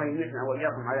نسأل الله يميتنا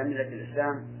وإياكم على ملة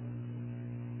الإسلام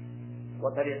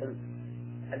وطريق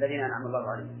الذين أنعم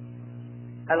الله عليهم.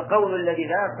 القول الذي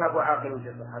لا يرتاب عاقل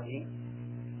في صحته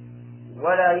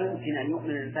ولا يمكن أن يؤمن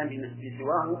الإنسان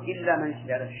بسواه إلا من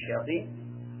استجاب الشياطين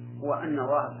هو أن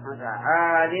الله سبحانه وتعالى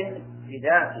عالم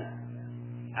بذاته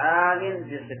عالم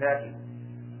بصفاته،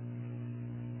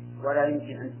 ولا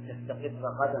يمكن أن تستقر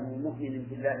قدم مؤمن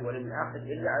بالله واليوم الآخر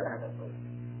إلا على هذا القول.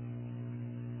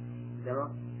 تمام؟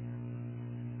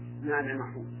 نعم يا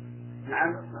محمود.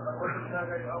 نعم.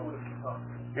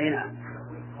 أي نعم.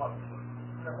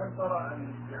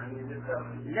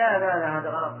 لا لا لا هذا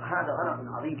غلط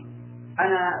عظيم.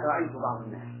 أنا رأيت بعض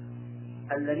الناس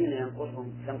الذين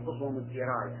ينقصهم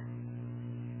الدراية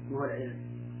وهو العلم.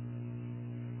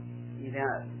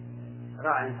 إذا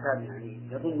رأى إنسان يعني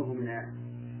يظنه من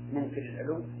منكر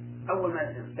العلوم أول ما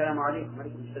يسلم السلام عليكم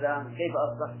وعليكم السلام كيف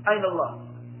أصبح؟ أين الله؟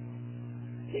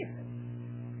 كيف؟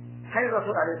 هل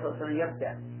الرسول عليه الصلاة والسلام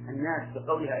يبدأ الناس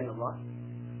بقولها أين الله؟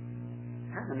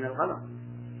 هذا من الغلط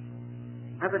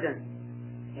أبدا.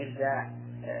 إذا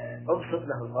أبسط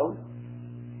له القول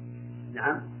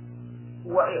نعم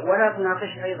ولا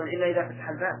تناقش أيضا إلا إذا فتح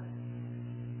الباب.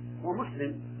 هو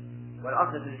مسلم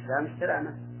والأصل في الإسلام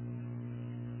السلامة،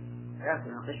 لا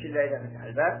تناقش إلا إذا فتح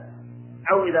الباب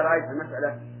أو إذا رأيت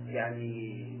المسألة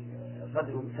يعني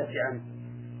صدره متسعا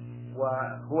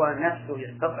وهو نفسه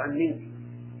يستطعم منك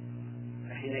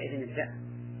فحينئذ ابدأ.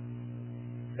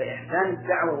 فإحسان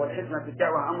الدعوة والحكمة في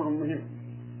الدعوة أمر مهم.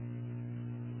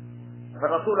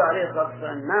 فالرسول عليه الصلاة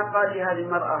والسلام ما قال لهذه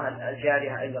المرأة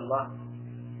الجارية أين الله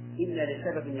إلا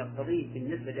لسبب يقتضيه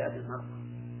بالنسبة لهذه المرأة.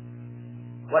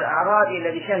 والأعرابي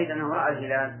الذي شهد أنه رأى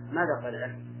الهلال ماذا قال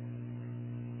له؟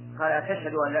 قال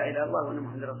أتشهد أن لا إله إلا الله وأن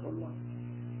محمد رسول الله؟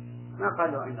 ما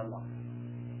قال له أين الله.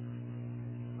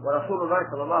 ورسول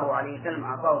الله صلى الله عليه وسلم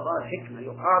أعطاه الله الحكمة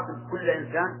يخاطب كل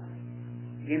إنسان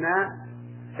بما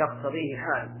تقتضيه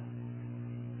حاله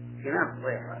بما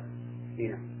تقتضيه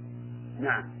حاله.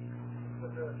 نعم.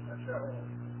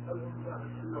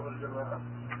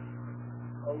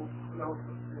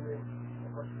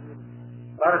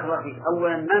 بارك الله فيك.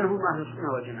 أولا، من هم أهل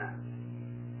السنة والجماعة؟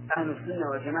 أهل السنة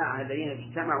والجماعة الذين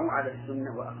اجتمعوا على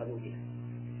السنة وأخذوا بها.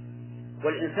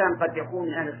 والإنسان قد يكون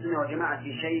من أهل السنة والجماعة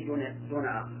في شيء دون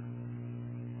آخر،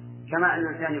 كما أن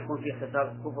الإنسان يكون فيه خصال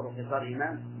كفر وخصال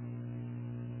إيمان،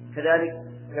 كذلك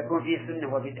يكون فيه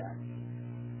سنة وبدعة.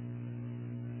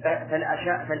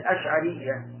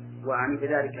 فالأشعرية، وأعني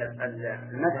بذلك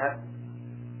المذهب،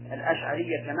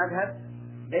 الأشعرية كمذهب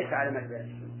ليس على مذهب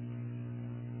السنة،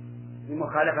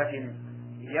 بمخالفة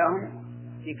إياهم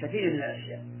في كثير من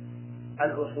الأشياء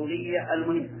الأصولية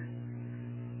المهمة،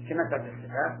 كمسألة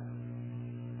الصفات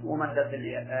ومسألة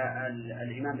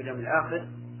الإيمان باليوم الآخر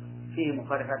فيه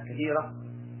مخالفات كثيرة،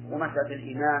 ومسألة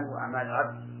الإيمان وأعمال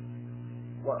العبد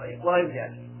وغير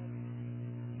ذلك.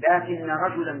 لكن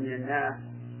رجلا من الناس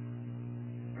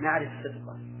نعرف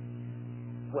صدقه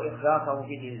وإخلاصه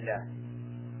في دين الله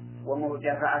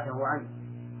ومدافعته عنه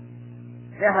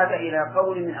ذهب إلى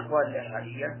قول من أقوال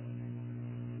الأشعرية،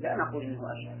 لا نقول إنه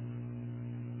أشعري،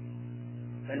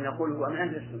 بل نقول هو من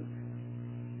أهل السنة،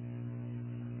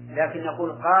 لكن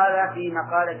نقول قال في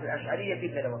مقالة الأشعرية في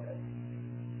كذا وكذا.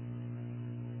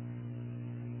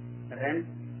 فهمت؟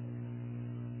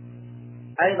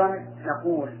 أيضا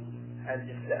نقول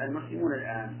المسلمون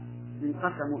الآن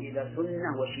انقسموا إلى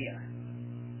سنة وشيعة،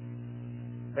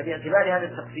 فباعتبار هذا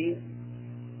التقسيم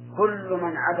كل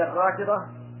من عدا الرافضة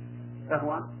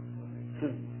فهو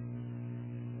سنة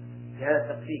في هذا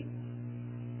التقسيم.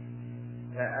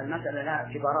 فالمسألة لها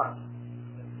اعتبارات.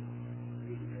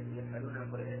 يسألون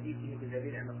فيه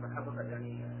بدليل أن الصحابة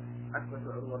يعني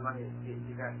أثبتوا علو الله في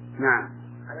ذلك. نعم.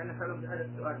 أنا نسألهم بهذا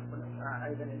السؤال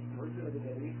أيضا يقولون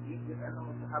بدليل يثبت أنهم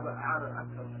الصحابة أعاروا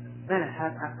أكثر.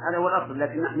 هذا هو الأصل،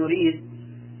 لكن نحن نريد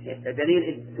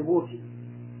دليل ثبوتي،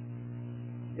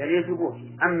 دليل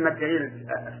ثبوتي. أما الدليل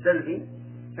السلبي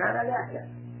فهذا لا يحتاج.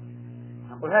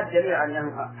 نقول هذا الدليل على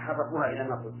أنهم حرفوها إلى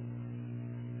ما قلت،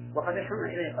 وقد أشرنا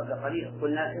إليه قبل قليل،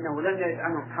 قلنا إنه لم يرد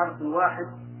عنهم حرف واحد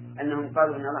أنهم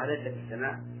قالوا إن الله ليس في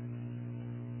السماء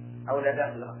أو لا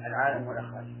داخل العالم ولا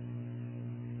خارج.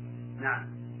 نعم.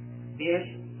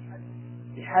 بإيش؟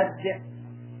 بحد،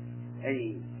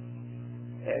 أي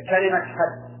كلمة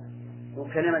حد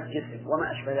وكلمة جسم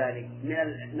وما أشبه ذلك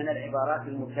من العبارات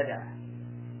المبتدعة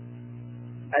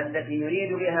التي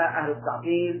يريد بها أهل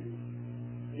التعطيل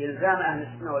إلزام أهل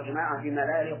السنة والجماعة بما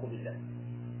لا يليق بالله.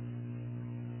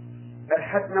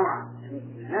 فالحد نوعا،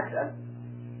 نسأل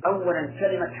أولا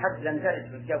كلمة حد لم ترد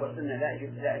في الكتاب والسنة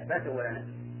لا إثبات ولا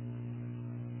نفي،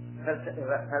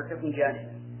 فلتكن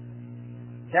جانبا.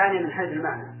 ثانيا من حيث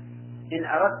المعنى، إن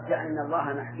أردت أن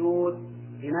الله محدود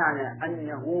بمعنى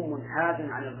أنه منحاز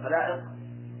عن الخلائق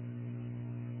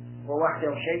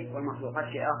ووحده شيء والمخلوقات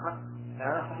شيء آخر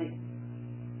فهذا صحيح.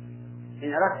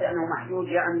 إن أردت أنه محدود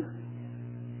يعني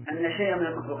أن شيئا من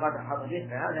المخلوقات أحاط به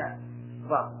فهذا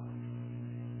باطل،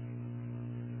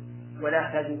 ولا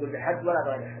يحتاج نقول بحد ولا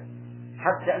غير حد.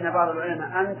 حتى أن بعض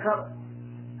العلماء أنكر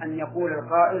أن يقول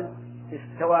القائل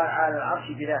استوى على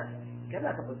العرش بذاته،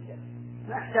 كما تقول بذاته،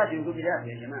 ما يحتاج يقول بذاته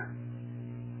يا جماعة.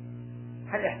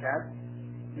 هل يحتاج؟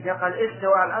 إذا قال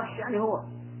استوى على العرش يعني هو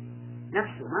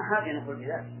نفسه، ما حاجة نقول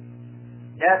بذاته.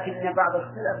 لكن بعض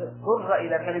السلف اضطر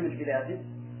إلى كلمة بذاته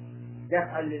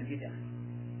دفعا للبدع،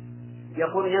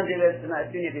 يقول ينزل إلى السماء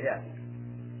الدنيا بذاته،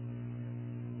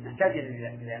 نحتاج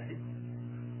إلى بذاته.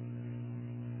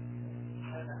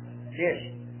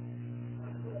 ليش؟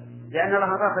 لأن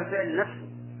الله أضاف الفعل لنفسه،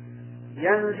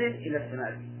 ينزل إلى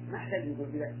السماء، ما يحتاج نقول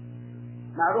بذاته.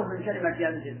 معروف من كلمة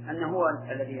ينزل أنه هو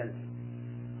الذي ينزل،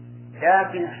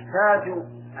 لكن احتاجوا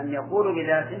أن يقولوا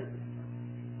بذاته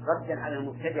ردا على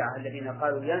المبتدعة الذين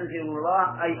قالوا ينزل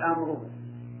الله أي أمره،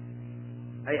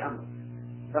 أي أمر،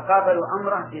 فقابلوا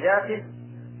أمره بذاته،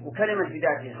 وكلمة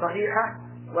بذاته صحيحة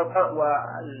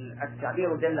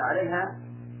والتعبير دل عليها،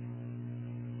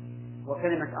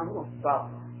 وكلمة أمره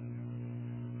باطلة.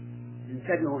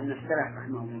 انتبهوا أن السلف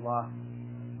رحمهم الله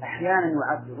أحيانا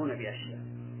يعبرون بأشياء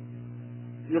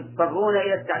يضطرون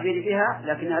إلى التعبير بها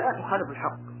لكنها لا تخالف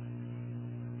الحق،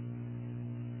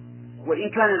 وإن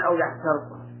كان الأولى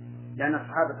تركها لأن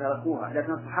الصحابة تركوها،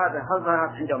 لكن الصحابة هل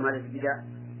ظهرت عندهم هذه البدع؟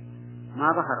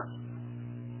 ما ظهرت.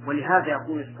 ولهذا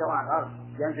يقول استوى على الأرض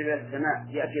ينزل إلى السماء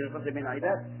يأتي للفصل بين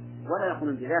العباد، ولا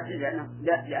يقولون بذاته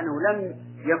لأنه لم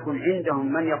يكن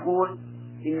عندهم من يقول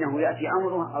إنه يأتي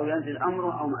أمره أو ينزل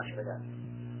أمره أو ما أشبه ذلك.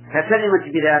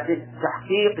 فكلمة بذاته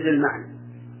تحقيق للمعنى،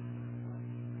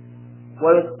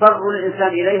 ويضطر الإنسان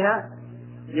إليها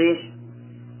ليش؟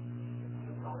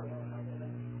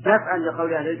 دفعا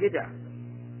لقول أهل البدع.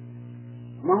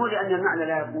 ما هو لأن المعنى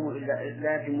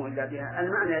لا يتم إلا بها،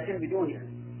 المعنى يتم بدونها.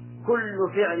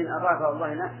 كل فعل أضافه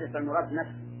الله نفسه فالمراد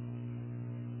نفسه.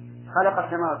 خلق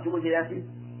السماوات تقول بذاته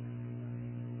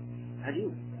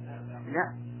عجيب،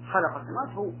 لا، خلق السماوات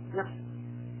هو نفسه.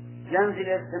 ينزل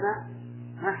إلى السماء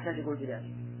ما يحتاج يقول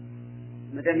بذاته،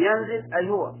 مدام ينزل أي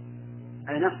هو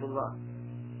أي نفس الله.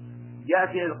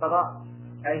 يأتي للقضاء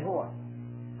أي هو،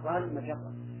 وهل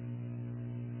المجرد.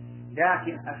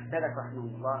 لكن السلف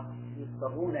رحمه الله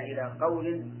يضطرون إلى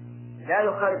قول لا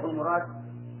يخالف المراد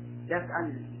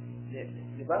دفعا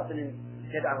لباطل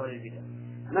الشدع والبدع.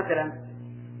 مثلا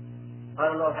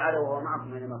قال الله تعالى وهو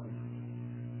معكم أينما كنتم.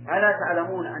 ألا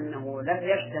تعلمون أنه لم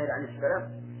يشتهر عن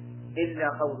السلف إلا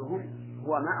قولهم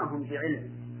هو معهم بعلم،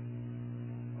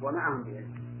 ومعهم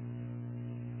بعلم.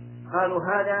 قالوا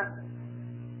هذا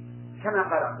كما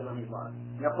قال عبد الله بن مبارك،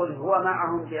 نقول هو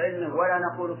معهم بعلم ولا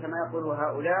نقول كما يقول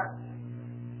هؤلاء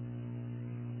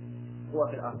هو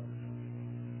في الأرض.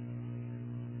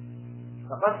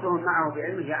 فقصدهم معه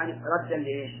بعلمه يعني ردا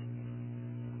لإيش؟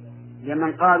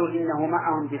 لمن قالوا إنه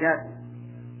معهم بذاته،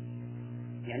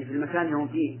 يعني في المكان هم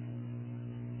فيه.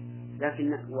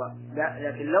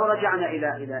 لكن لو رجعنا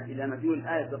إلى مدلول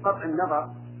الآية بقطع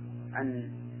النظر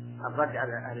عن الرد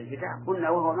على أهل البدع قلنا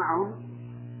وهو معهم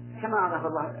كما أضاف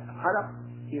الله خلق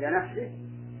إلى نفسه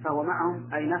فهو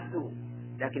معهم أي نفسه.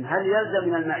 لكن هل يلزم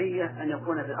من المعية أن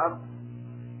يكون في الأرض؟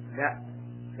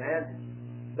 لا يلزم،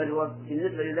 بل هو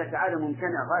بالنسبة لله تعالى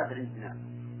ممتنع غاية الامتناع.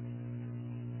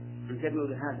 انتبهوا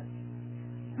لهذا،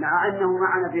 مع أنه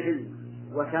معنا بعلم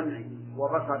وسمعه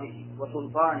وبصره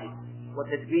وسلطانه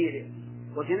وتدبيره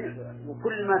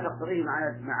وكل ما تقتضيه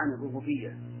معاني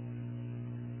الربوبية.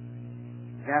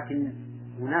 لكن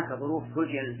هناك ظروف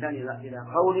تلجئ الإنسان إلى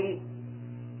قوله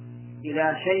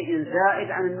إلى شيء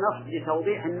زائد عن النص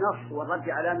لتوضيح النص والرد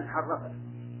على من حرفه.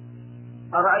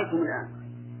 أرأيتم الآن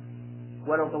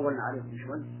ولو طولنا عليكم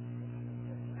شوي،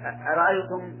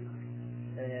 أرأيتم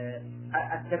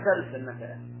التسلسل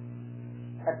مثلا.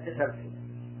 التسلسل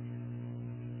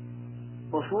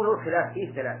أصول الخلاف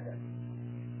فيه ثلاثة: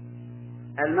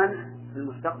 المنع في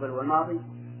المستقبل والماضي،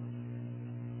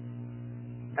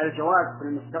 الجواز في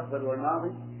المستقبل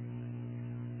والماضي،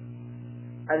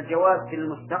 الجواز في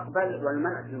المستقبل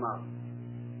والمنع في الماضي.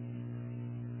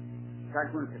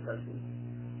 تعرفون التسلسل؟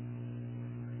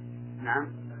 نعم.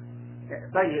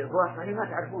 طيب هو صحيح ما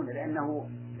تعرفونه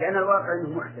لأن الواقع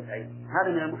أنه محدث أيضا،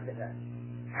 هذا من المحدثات.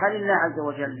 هل الله عز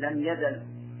وجل لم يزل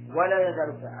ولا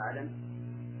يزال فعالا،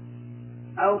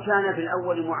 أو كان في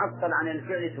الأول معطل عن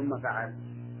الفعل ثم فعل؟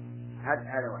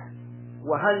 هذا واحد.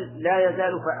 وهل لا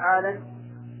يزال فعالا،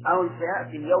 أو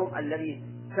سيأتي اليوم الذي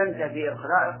تنتهي فيه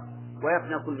الخلائق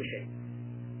ويفنى كل شيء؟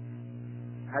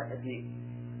 هذا اثنين.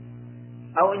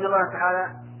 أو إن الله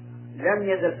تعالى لم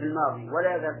يزل في الماضي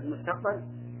ولا يزال في المستقبل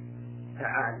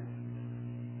فعالا.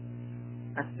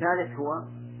 الثالث هو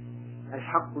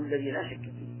الحق الذي لا شك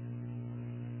فيه،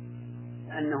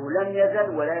 أنه لم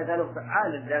يزل ولا يزال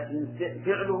فعالا، لكن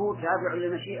فعله تابع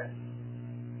للمشيئة،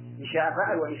 إن شاء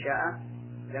فعل وإن شاء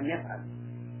لم يفعل.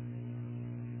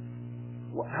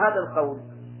 وهذا القول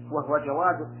وهو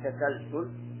جواز التسلسل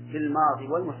في الماضي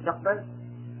والمستقبل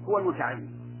هو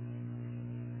المتعين.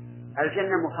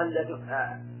 الجنة مخلدة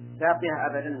باقية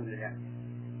أبدا ولا لا؟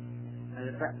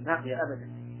 باقية أبدا،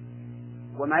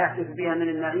 وما يحدث بها من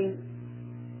النعيم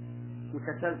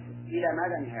متسلسل إلى ما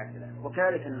لا نهاية له.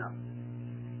 وكذلك النار.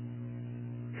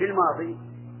 في الماضي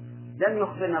لم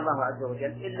يخبرنا الله عز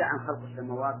وجل إلا عن خلق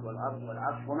السماوات والأرض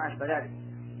والعرش وما أشبه ذلك،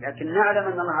 لكن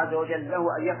نعلم أن الله عز وجل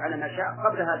له أن يفعل ما شاء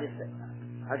قبل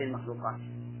هذه المخلوقات،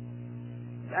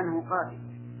 لأنه قادر،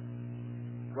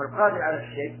 والقادر على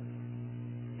الشيء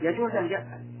يجوز أن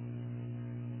يفعل.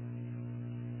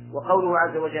 وقوله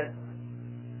عز وجل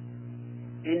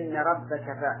إن ربك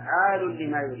فعال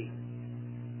لما يريد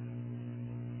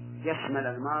يشمل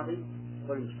الماضي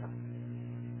والمستقبل،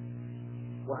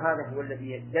 وهذا هو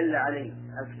الذي دل عليه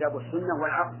الكتاب والسنة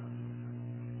والعقل.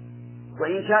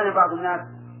 وإن كان بعض الناس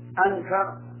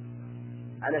أنكر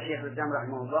على شيخ الإسلام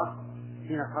رحمه الله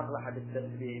حين صرح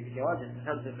بجواز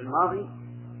التسلسل في الماضي،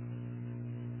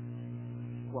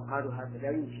 وقالوا هذا لا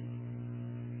يمكن.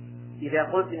 إذا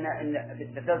قلت إن في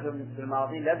التسلسل في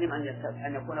الماضي لازم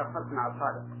أن يكون الخلق مع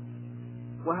الخالق،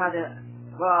 وهذا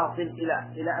باطل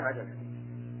إلى أبعد الحدود.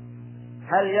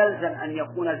 هل يلزم أن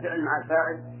يكون الفعل مع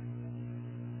الفاعل؟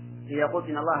 إذا قلت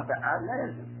إن الله فعال لا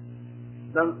يلزم،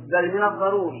 بل من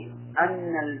الضروري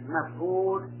أن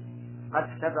المفعول قد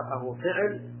سبقه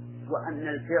فعل، وأن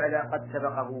الفعل قد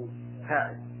سبقه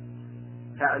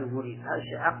فاعل مريد. هذا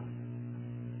شيء عقل.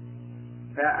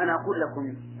 فأنا أقول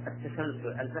لكم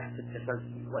التسلسل، البحث في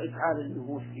التسلسل وإفعال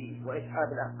النفوس فيه وإفعال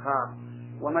الأفكار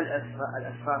وما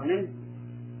الأسفار منه،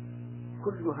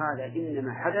 كل هذا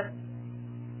إنما حدث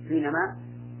حينما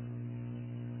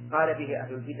قال به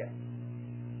أهل البدع،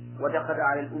 ودخل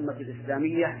على الأمة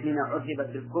الإسلامية حين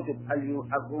عذبت الكتب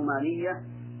الرومانية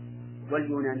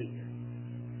واليونانية،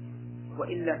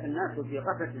 وإلا فالناس في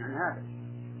غفلة عن هذا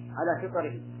على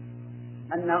فطرهم،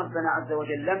 أن ربنا عز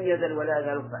وجل لم يزل ولا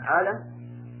يزال فعالا،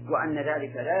 وأن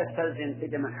ذلك لا يستلزم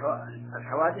قدم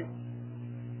الحوادث،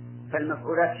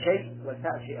 فالمفعولات شيء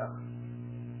والفعل شيء آخر.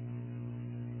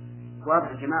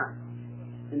 واضح يا جماعة؟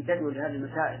 انتبهوا لهذه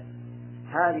المسائل.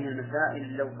 هذه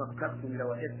المسائل لو فكرتم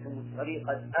لوجدتم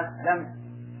الطريقة الأسلم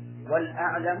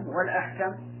والأعلم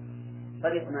والأحكم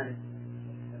طريق من؟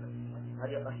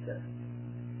 طريق السلف.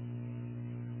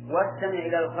 واستمع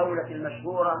إلى القولة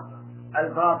المشهورة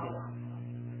الباطلة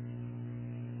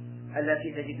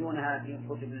التي تجدونها في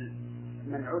كتب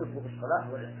من عرفوا بالصلاح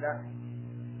والإصلاح،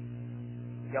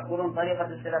 يقولون طريقة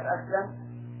السلف أسلم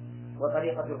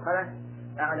وطريقة الخلف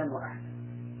أعلم وأحكم.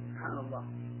 سبحان الله،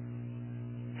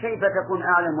 كيف تكون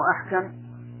أعلم وأحكم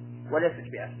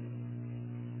وليست بأسلم؟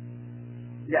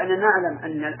 لأننا نعلم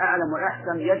أن الأعلم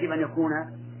والأحكم يجب أن يكون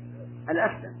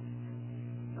الأسلم،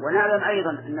 ونعلم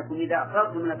أيضا أنكم إذا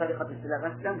أخذتم من طريقة السلف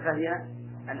أسلم فهي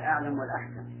الأعلم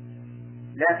والأحكم،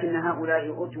 لكن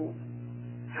هؤلاء أتوا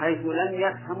حيث لم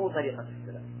يفهموا طريقة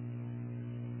السلف،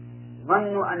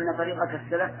 ظنوا أن طريقة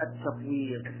السلف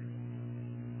التطوير،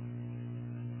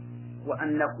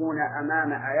 وأن نكون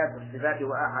أمام آيات الصفات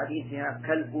وأحاديثها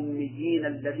كالأميين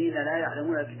الذين لا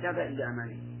يعلمون الكتاب إلا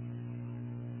أماني.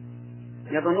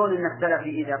 يظنون أن السلف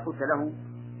إذا قلت له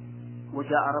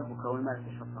وجاء ربك والملك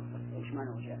صفا صفا، إيش معنى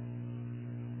وجاء؟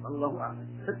 الله أعلم،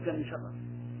 ستة من شر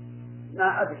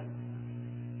ما أدري.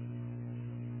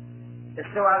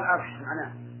 استوى على العرش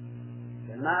معناه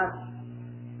ما أدري،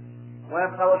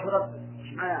 ويبقى وشرب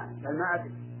إيش معناه ما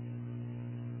أدري.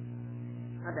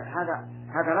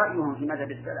 هذا رأيهم في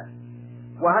مذهب السلف.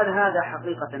 وهل هذا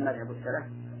حقيقة مذهب السلف؟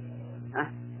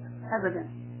 أبدا.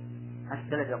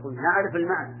 السلف يقول نعرف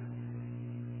المعنى،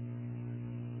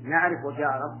 نعرف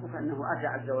وجاء ربك أنه أتى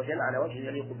عز وجل على وجه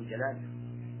يليق بجلاله،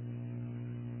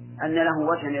 أن له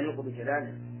وجه يليق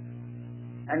بجلاله،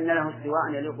 أن له استواء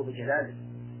يليق بجلاله،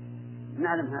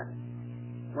 نعلم هذا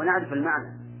ونعرف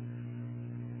المعنى.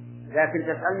 لكن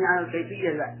تسألني عن الكيفية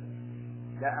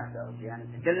لا أستطيع يعني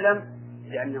أتكلم،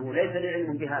 لأنه ليس لي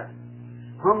علم بهذا.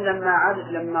 هم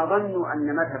لما ظنوا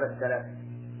أن مذهب السلف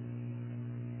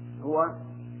هو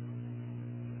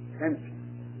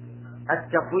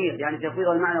التفويض، يعني تفويض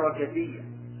المعنى والكيفية،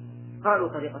 قالوا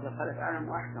طريقة الخلف أعلم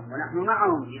وأحكم. ونحن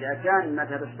معهم إذا كان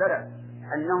مذهب السلف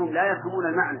أنهم لا يفهمون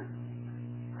المعنى،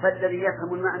 فالذي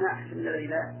يفهم المعنى أحسن من الذي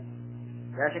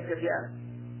لا شك في هذا،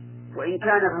 وإن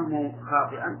كان فهمه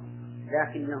خاطئا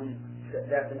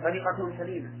لكن طريقتهم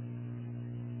سليمة،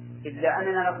 إلا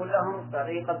أننا نقول لهم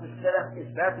طريقة السلف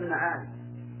إثبات المعاني،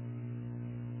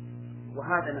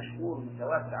 وهذا مشهور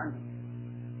متواتر عنه.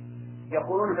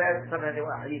 يقولون في آية الصفحة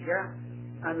وأحاديثها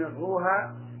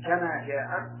أمروها كما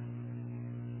جاءت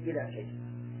بلا شيء،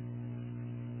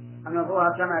 أمروها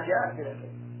كما جاءت بلا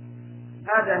شيء.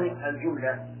 هذه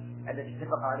الجملة التي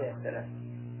اتفق عليها السلف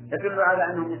تدل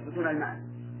على أنهم يثبتون المعنى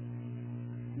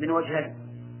من وجهين: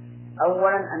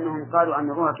 أولا أنهم قالوا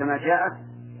أمروها كما جاءت،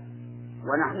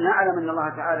 ونحن نعلم أن الله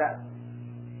تعالى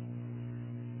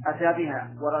أتى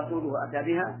بها ورسوله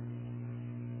أتى بها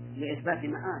لإثبات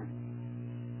معاني،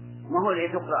 ما هو الذي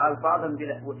تقرأ ألفاظا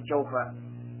بلا جوفا.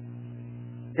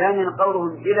 ثانيا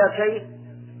قولهم بلا كيف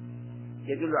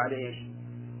يدل على إيش؟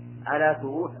 على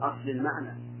ثبوت أصل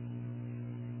المعنى،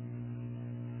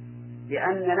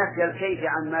 لأن نفي الكيف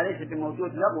عن ما ليس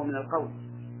بموجود لغو من القول،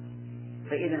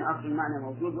 فإذا أصل المعنى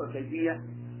موجود والكيفية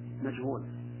مجهول.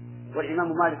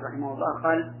 والإمام مالك رحمه الله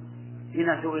قال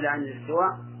حين سئل عن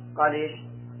الاستواء قال إيش؟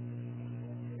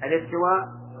 الاستواء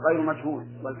غير مجهول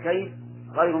والكيف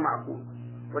غير معقول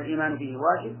والإيمان به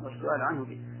واجب والسؤال عنه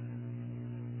به.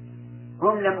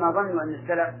 هم لما ظنوا أن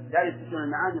السلف لا يثبتون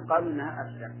المعاني قالوا إنها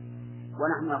أسلم،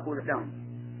 ونحن نقول لهم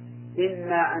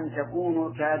إما أن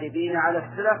تكونوا كاذبين على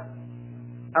السلف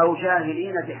أو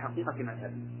جاهلين بحقيقة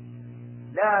مذهبهم،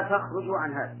 لا تخرجوا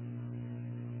عن هذا.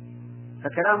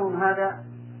 فكلامهم هذا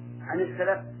عن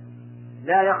السلف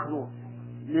لا يخلو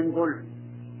من ظلم،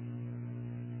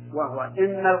 وهو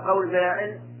إما القول بلا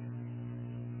علم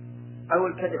أو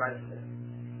الكذب على السلف،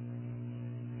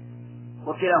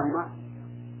 وكلاهما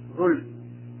ظلم.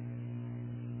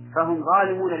 فهم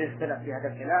ظالمون للسلف في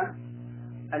هذا الكلام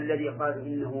الذي قالوا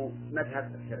إنه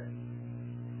مذهب السلف.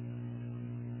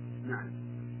 نعم،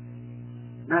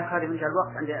 ما خارج من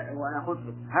الوقت عندي، وأنا قلت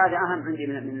هذا أهم عندي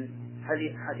من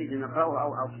حديث نقرأه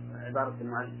أو عبارة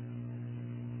المعلم.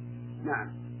 نعم.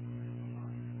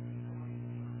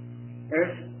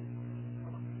 إيش؟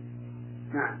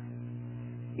 نعم،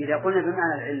 إذا قلنا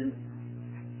بمعنى العلم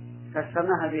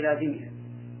فسرناها بلازمها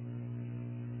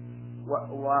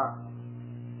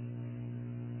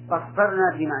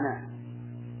وقصرنا في معناها،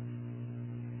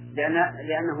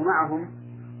 لأنه معهم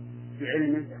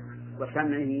بعلمه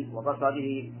وسمعه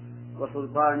وبصره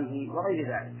وسلطانه وغير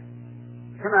ذلك،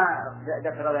 كما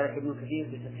ذكر ذلك ابن كثير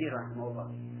في تفسيره رحمه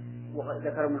الله،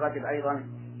 وذكر ابن رجب أيضا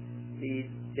في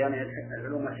جامع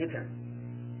العلوم والحكم.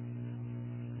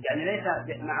 يعني ليس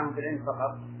معهم بالعلم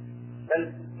فقط،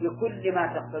 بل بكل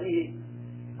ما تقتضيه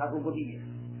الربوبية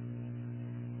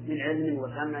من علم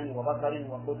وسمع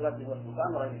وبصر وقدرة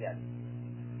وسلطان وغير ذلك.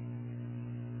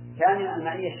 كان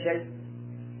المعية الشيء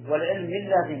والعلم من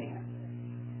لازمها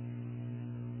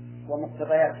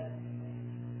ومقتضياتها،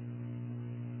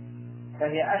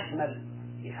 فهي أشمل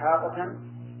إحاطة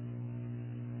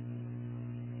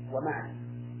ومعنى،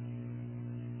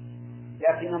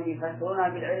 لكنهم يفسرونها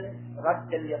بالعلم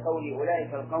ردا لقول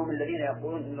أولئك القوم الذين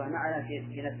يقولون إن الله معنا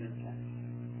في نفس المكان.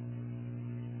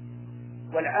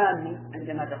 والعام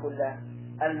عندما تقول له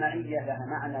المعية لها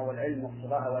معنى والعلم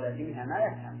مقتضاها ولازمها ما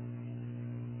يفهم،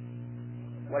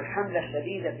 والحملة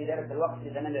الشديدة في ذلك الوقت في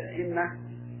زمن الأئمة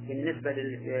بالنسبة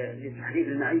لتحديد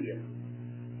المعية،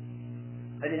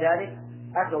 فلذلك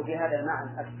أتوا بهذا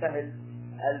المعنى السهل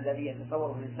الذي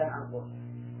يتصوره الإنسان عن قرب.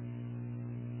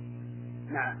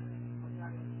 نعم.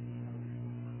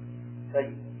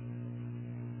 طيب،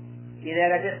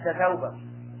 إذا لبست ثوبا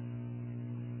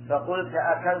فقلت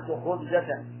أكلت خبزة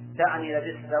تعني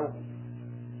لبست ثوب،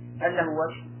 هل له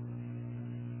وجه؟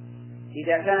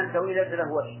 إذا كان التأويل ليس له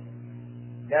وجه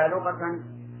لا لغة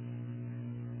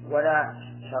ولا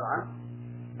شرعا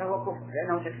فهو كفر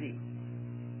لأنه تكذيب.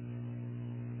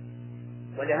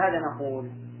 ولهذا نقول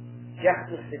جحد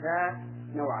الصفات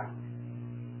نوعان،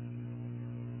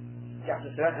 جحد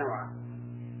الصفات نوعان،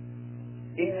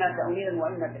 إما تأويلا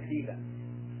وإما تكذيبا.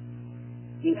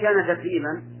 إن كان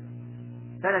تكذيبا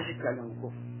فلا شك أنه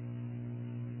كفر.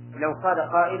 لو قال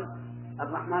قائل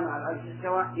الرحمن على العرش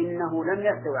استوى إنه لم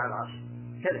يستوي على العرش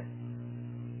كذا،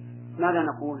 ماذا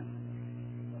نقول؟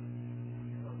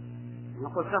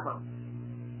 نقول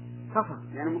كفر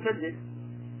لأنه مكذب.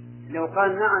 لو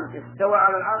قال نعم استوى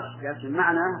على العرش لكن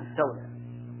معناه استولى،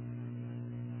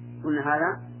 قلنا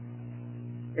هذا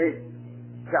إيه؟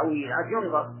 تأويل. عاد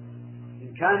ينظر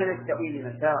إن كان للتأويل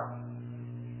مسار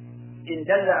إن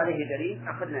دل عليه دليل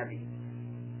أخذنا به،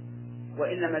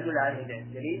 وإن لم يدل عليه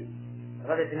دليل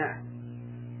رددناه.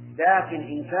 لكن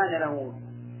إن كان له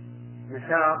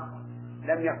مسار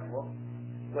لم يكفر،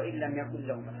 وإن لم يكن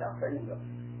له مسار فإنه يكفر.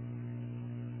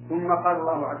 ثم قال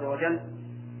الله عز وجل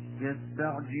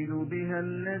يستعجل بها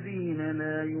الذين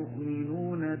لا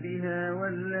يؤمنون بها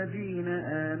والذين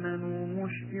آمنوا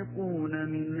مشفقون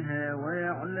منها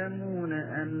ويعلمون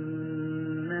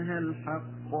أنها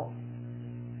الحق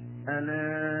ألا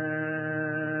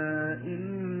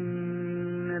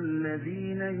إن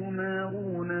الذين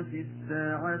يمارون في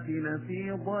الساعة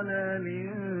لفي ضلال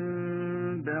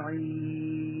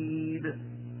بعيد.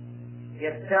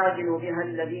 يستعجل بها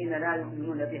الذين لا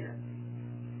يؤمنون بها،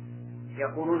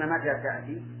 يقولون متى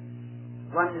تأتي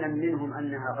ظنا منهم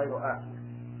أنها غير آتية.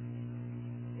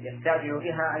 يستعجل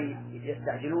بها أي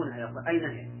يستعجلونها، أين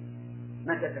هي؟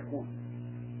 متى تكون؟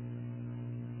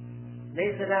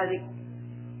 ليس ذلك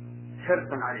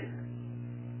حرصا عليها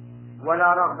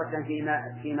ولا رغبة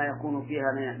فيما يكون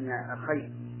فيها من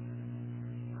الخير،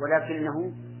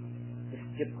 ولكنه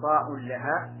استبقاء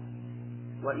لها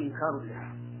وإنكار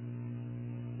لها.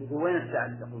 وين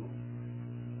الساعة تقولون؟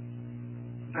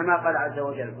 كما قال عز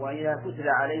وجل وإذا تتلى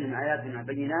عليهم آياتنا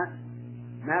بينات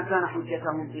ما كان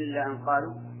حجتهم إلا أن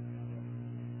قالوا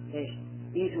إيش؟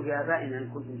 ائتوا بآبائنا إن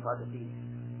كنتم صادقين.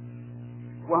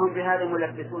 وهم بهذا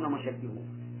ملبسون مشبهون،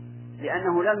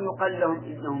 لأنه لم يقل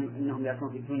لهم إنهم يأتون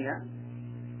في الدنيا،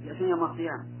 يأتون يوم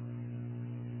القيامة.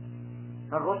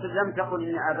 فالرسل لم تقل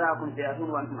إن آباءكم سيأتون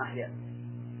وأنتم أحياء،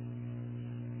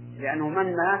 لأنه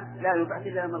من مات لا يبعث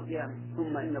إلا يوم القيامة،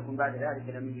 ثم إنكم بعد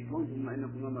ذلك لميتون ثم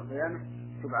إنكم يوم القيامة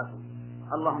تبعثون.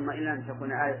 اللهم إلا أن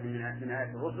تكون آية من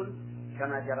آيات الرسل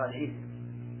كما جرى العيسى.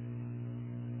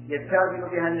 يستعجل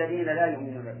بها الذين لا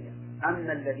يؤمنون بها.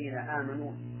 أما الذين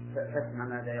آمنوا فاسمع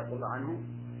ماذا يقول عنهم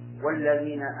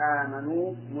والذين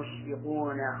آمنوا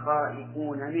مشفقون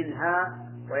خائفون منها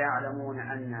ويعلمون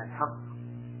أنها الحق.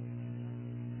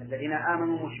 الذين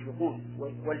آمنوا مشفقون،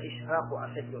 والإشفاق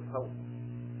أشد الخوف،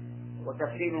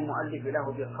 وتفسير المؤلف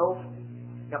له بالخوف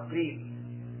تقريب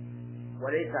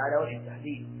وليس على وجه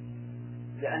التحديد،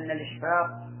 لأن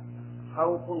الإشفاق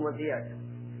خوف وزيادة،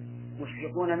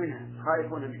 مشفقون منها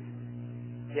خائفون منها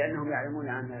لأنهم يعلمون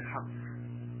أنها الحق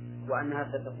وأنها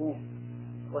ستقوم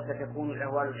وستكون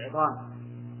الأهوال العظام،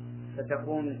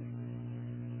 ستكون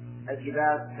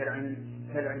الجبال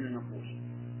كالعن النفوش،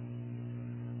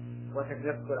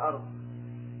 وتشق الأرض.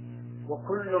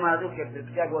 وكل ما ذكر في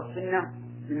الكتاب والسنة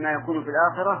مما يكون في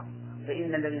الآخرة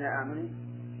فإن الذين آمنوا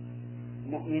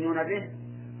مؤمنون به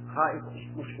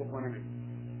مشفقون منه.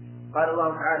 قال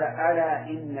الله تعالى: ألا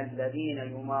إن الذين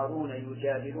يمارون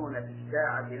يجادلون في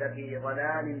الساعة لفي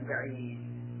ضلال بعيد.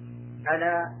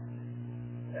 ألا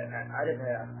عرفها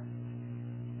يا أخي،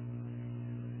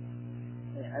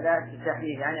 ألا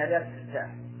تستحيه يعني ألا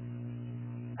تستحيه.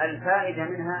 الفائدة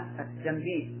منها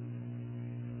التنبيه،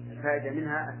 الفائدة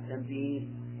منها التنبيه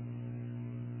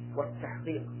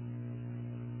والتحقيق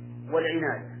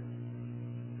والعناية،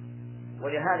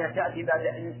 ولهذا تأتي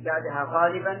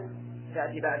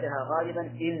بعدها غالبا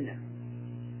إن،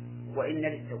 وإن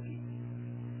للتوكيد،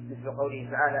 مثل قوله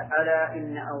تعالى: ألا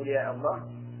إن أولياء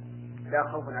الله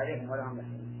لا خوف عليهم ولا هم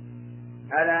يحزنون.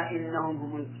 ألا إنهم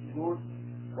هم المفسدون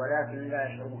ولكن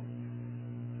لا يشعرون.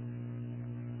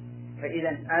 فإذا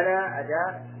ألا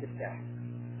أداة استفتاح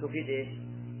تفيد إيش؟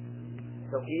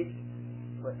 التوكيد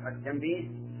والتنبيه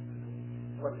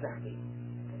والتحقيق،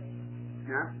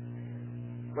 نعم،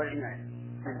 والعناية.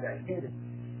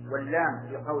 واللام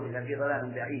في قولها في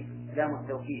ضلال بعيد لام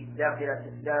التوكيد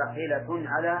داخلة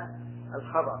على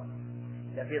الخبر،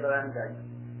 لا في ضلال بعيد،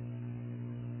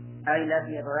 أي لا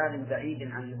في ضلال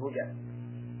بعيد عن الهدى،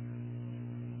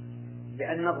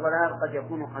 لأن الضلال قد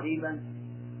يكون قريبا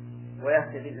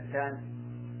ويهتدي الإنسان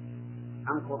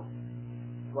عن قرب،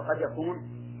 وقد يكون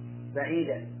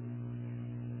بعيدا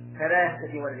فلا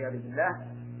يهتدي والعياذ بالله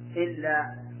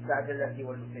إلا بعد الله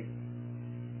والحسين.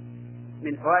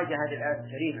 من فوائد هذه الآية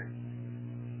الكريمة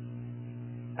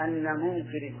أن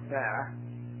منكر الساعة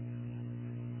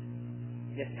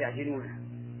يستعجلونها،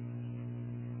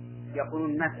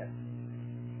 يقولون متى،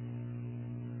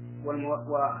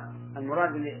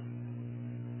 والمراد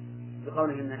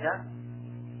بقوله المتى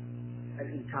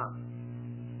الإنكار،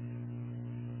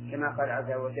 كما قال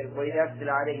عز وجل: وإذا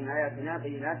تتلى عليهم آياتنا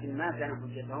بينات ما كان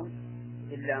حجتهم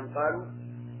إلا أن قالوا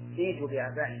ائتوا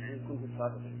بآبائنا إن كنتم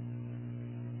صادقين.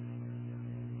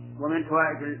 ومن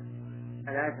فوائد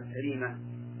الآية الكريمة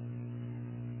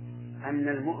أن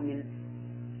المؤمن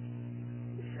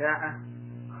الساعة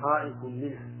خائف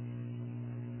منها،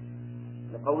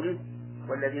 لقوله: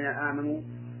 والذين آمنوا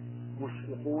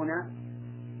مشفقون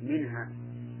منها،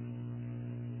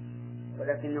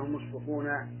 ولكنهم مشفقون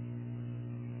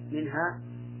منها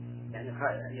يعني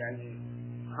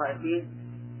خائفين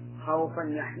خوفا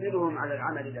يحملهم على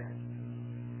العمل لها،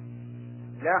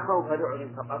 لا خوف ذعر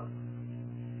فقط،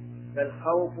 بل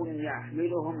خوف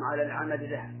يحملهم على العمل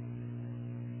لها،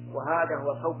 وهذا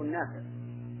هو خوف النافع.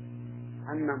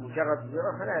 أما مجرد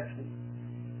الذعر فلا يكفي.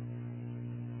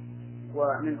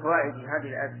 ومن فوائد هذه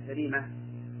الآية الكريمة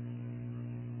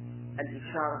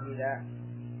الإشارة إلى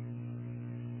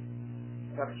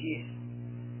ترجيح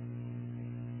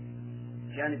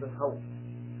جانب الخوف،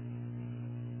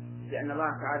 لأن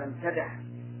الله تعالى امتدح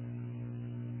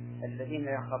الذين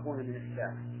يخافون من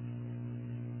الساعة،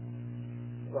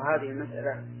 وهذه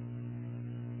المسألة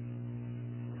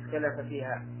اختلف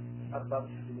فيها أرباب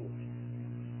السلوك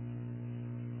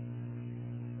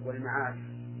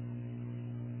والمعارف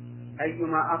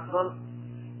أيما أفضل،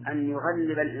 أن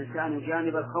يغلب الإنسان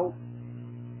جانب الخوف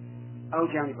أو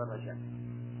جانب الرجاء.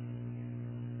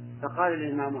 فقال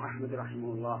الإمام أحمد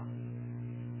رحمه الله: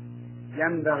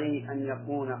 ينبغي أن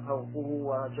يكون خوفه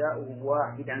ورجاؤه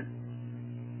واحدا،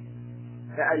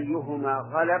 فأيهما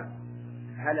غلب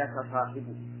هلك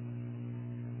صاحبه.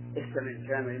 استمع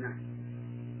الكلام لنا: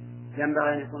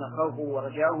 ينبغي أن يكون خوفه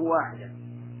ورجاؤه واحدا،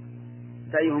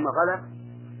 فأيهما غلب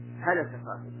هلك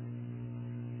صاحبه،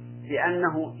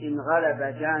 لأنه إن غلب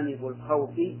جانب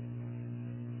الخوف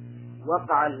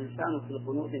وقع الإنسان في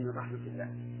القنوط من رحمة الله،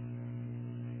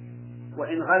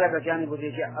 وإن غلب جانب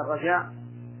الرجاء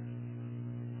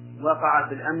وقع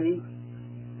في الأمن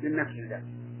من مكر الله،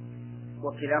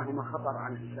 وكلاهما خطر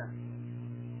على الإنسان.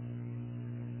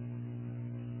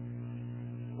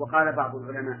 وقال بعض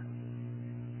العلماء: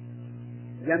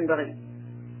 ينبغي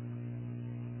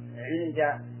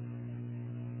عند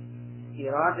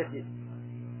إرادة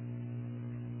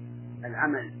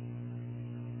العمل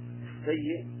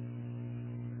السيء،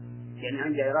 يعني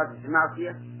عند إرادة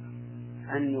المعصية،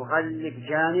 أن يغلب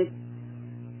جانب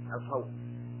الخوف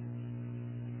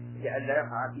لئلا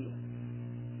يقع فيه،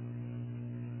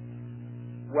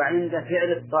 وعند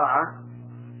فعل الطاعة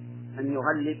أن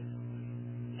يغلب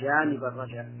جانب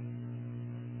الرجاء.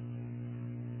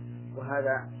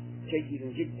 وهذا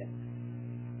جيد جدا،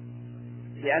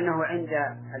 لأنه عند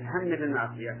الهم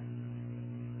بالمعصية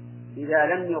إذا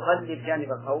لم يغلب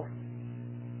جانب الخوف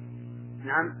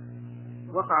نعم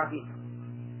وقع فيه.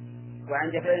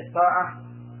 وعند فعل الطاعة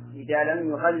إذا لم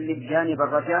يغلب جانب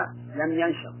الرجاء لم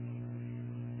ينشط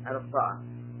على الطاعة،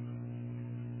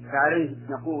 فعليه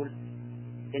نقول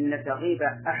إن تغيب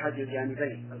أحد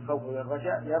الجانبين الخوف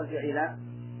والرجاء يرجع إلى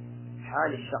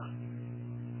حال الشخص.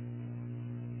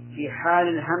 في حال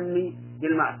الهم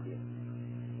بالمعصية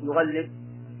يغلب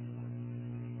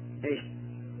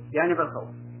جانب الخوف،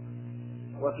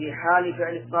 وفي حال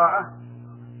فعل الطاعة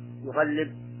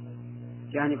يغلب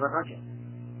جانب الرجاء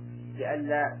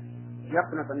لئلا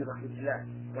يقنط من رحمة الله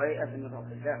وييأس من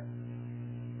رحمة الله،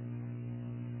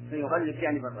 فيغلب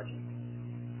جانب الرجاء.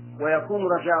 ويكون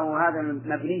رجاؤه هذا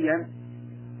مبنيا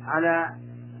على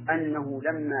أنه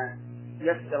لما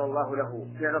يسر الله له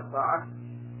فعل الطاعة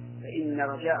فإن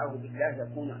رجاءه بالله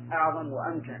يكون أعظم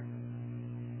وأمكن،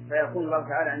 فيكون الله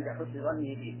تعالى عند حسن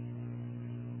ظنه به.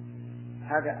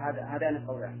 هذان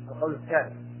القولان. القول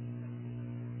الثالث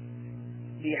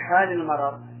في حال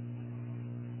المرض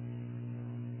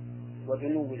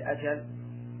ودنو الأجل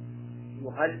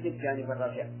يغلب جانب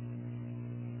الرجاء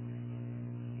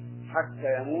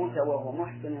حتى يموت وهو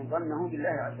محسن ظنه بالله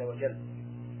عز وجل.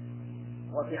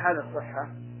 وفي حال الصحة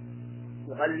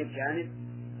يغلب جانب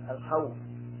الخوف،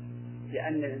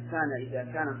 لأن الإنسان إذا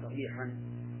كان صحيحا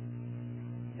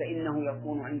فإنه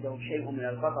يكون عنده شيء من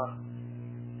البطر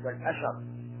والأشر،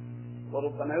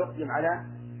 وربما يقدم على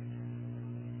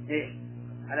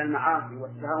المعاصي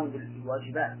والتهاون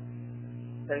بالواجبات،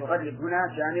 فيغلب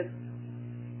هنا جانب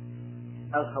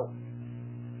الخوف.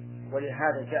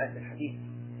 ولهذا جاء في الحديث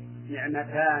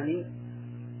نعمتان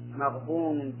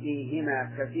مغبون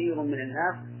فيهما كثير من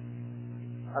الناس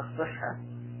الصحة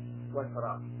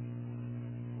والفراغ.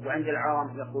 وعند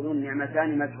العوام يقولون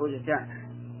نعمتان مدحوجتان،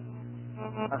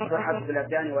 الصحة في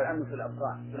الأبدان والأمن في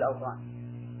الأوطان.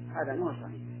 هذا مو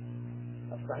صحيح.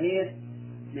 الصحيح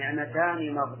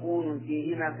نعمتان مغبون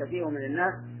فيهما كثير من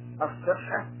الناس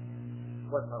الصحة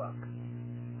والفراغ.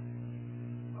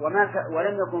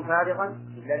 ولم يكن فارغا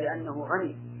إلا لأنه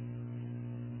غني،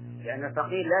 لأن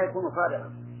الفقير لا يكون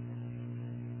فارغا،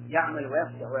 يعمل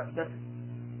ويفتح ويفتح.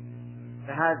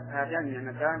 فهذان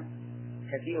النعمتان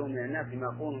كثير من الناس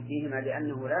مغبون فيهما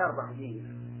لأنه لا يربح فيهما.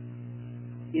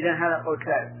 إذا هذا قول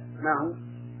ثالث، ما هو؟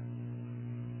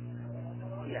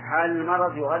 في حال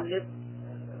المرض يغلب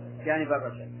جانب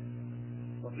الرجاء،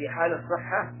 وفي حال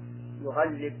الصحة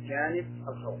يغلب جانب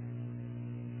الخوف.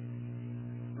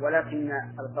 ولكن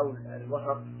القول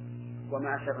الوسط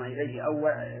وما أشرنا إليه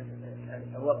أول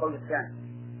هو القول الثاني،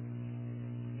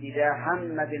 إذا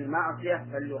هم بالمعصية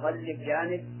فليغلب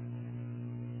جانب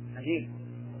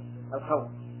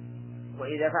الخوف،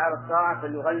 وإذا فعل الطاعة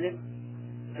فليغلب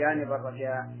جانب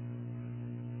الرجاء.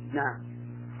 نعم.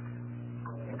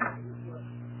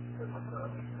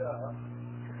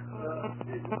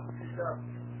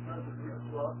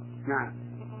 نعم.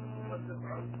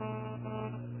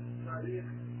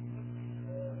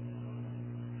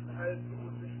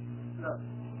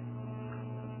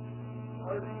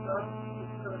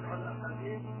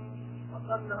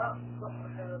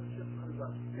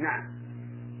 نعم.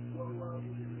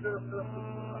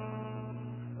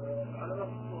 على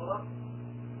نفس الصورة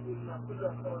قلنا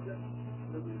كلها خرجت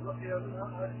الذي بقي منها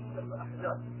هذه تسمى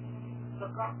أحداث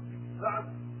تقع بعد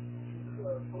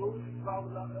خروج بعض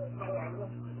العلماء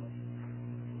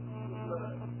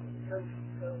كيف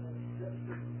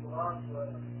يأتي القرآن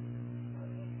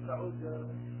وتعود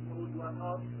خروج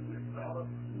وأنهار بالاستعراض.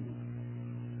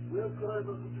 ويذكر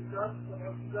أيضا في الكتاب طبعا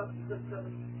الكتاب تذكر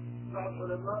بعض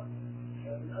العلماء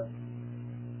الأسف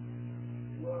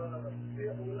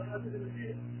وفي الأحاديث اللي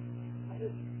فيه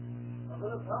حديث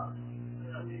أغلبها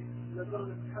يعني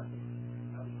لدرجة الحسن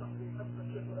يعني تقديم حسن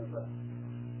الشيخ الألباني،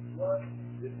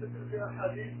 ويذكر فيها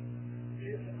حديث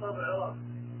في حصار العراق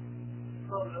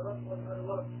وأنها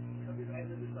ورد حديث عن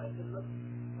النبي صلى الله عليه وسلم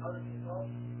على الحصار،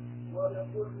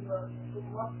 ويقول إن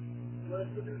ثم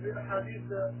ويستدل في أحاديث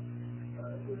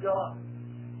الوزراء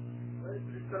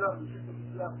ويذكر الكلام من شيخ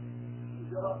الإسلام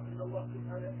الوزراء إن الله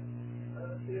سبحانه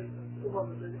في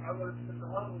الأمم التي عملت في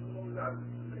النهار والأمم اللي عملت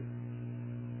في الليل.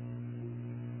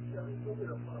 يعني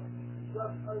طويلة الصراحة.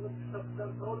 كان أيضا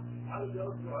كان قول على اللي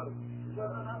يردوا عليه.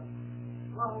 كان أنا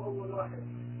ما هو أول واحد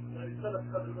يعني سلك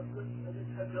هذا المسلك الذي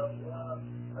حجر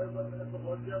وأيضا من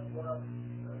الرجل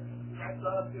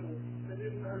وحتى كثير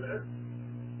من أهل العلم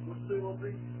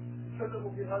والسيوطي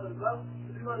تكلموا في هذا الباب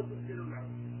لما يكون فيه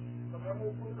العلم. طبعا هو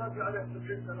يكون باقي عليه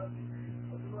 70 سنة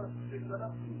و 68 سنة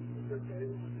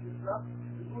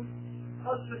يقول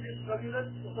خذ قليلا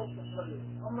وتصفح قليلا،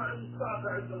 أما عند الساعة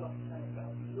عند الله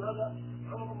وهذا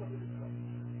عمر ما في الإسلام.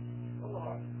 والله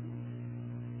أعلم.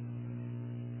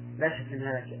 لا شك أن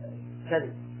هذا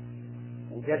كذب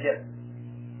وجدل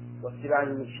واتباع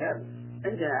المتشابه.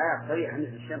 عندنا آيات صريحة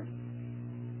مثل الشمس،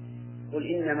 قل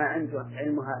إنما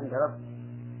علمها عند رب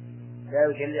لا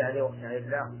يجليها لوقتها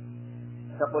إلا هو،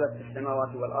 ثقلت في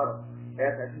السماوات والأرض لا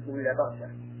تأتيكم إلا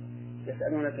بغتة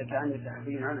يسألونك كأنك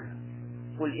حفي عنها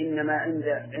قل إنما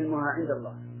علمها عند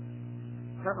الله.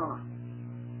 فطرة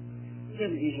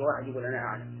كيف يجي واحد يقول أنا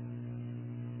أعلم؟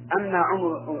 أما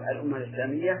عمر الأمة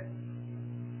الإسلامية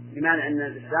بمعنى أن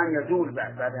الإسلام يزول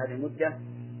بعد هذه المدة،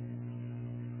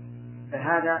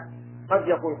 فهذا قد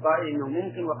يقول قائل إنه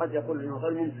ممكن وقد يقول إنه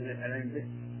غير ممكن العلم به،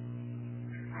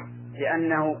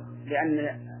 لأن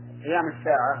قيام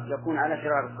الساعة يكون على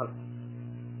شرار الخلق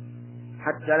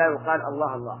حتى لا يقال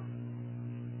الله الله،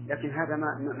 لكن هذا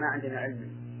ما عندنا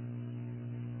علم،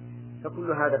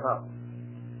 فكل هذا باطل،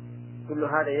 كل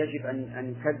هذا يجب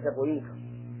أن يكذب وينكر.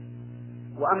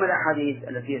 وأما الأحاديث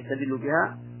التي يستدل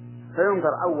بها فينظر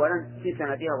أولا في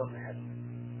سندها وصحتها،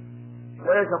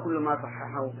 وليس كل ما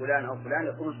صححه فلان أو فلان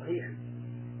يكون صحيحا.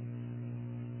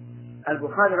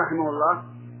 البخاري رحمه الله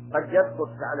قد يذكر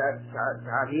على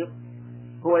تعليق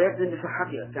هو يجزم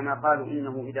بصحتها، كما قالوا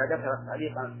إنه إذا ذكر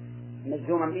تعليقا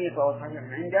مجزوما به فهو صحيح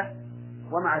عنده،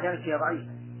 ومع ذلك هي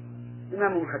ضعيفة.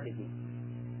 إمام محدثين.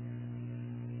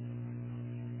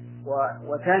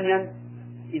 وثانيا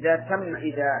إذا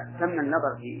تم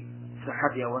النظر في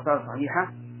صحتها وصار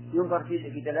صحيحة ينظر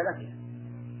في دلالتها،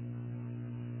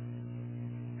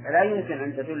 فلا يمكن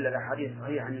أن تدل الأحاديث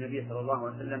الصحيحة عن النبي صلى الله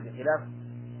عليه وسلم بخلاف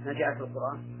ما جاء في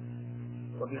القرآن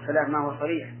وبخلاف ما هو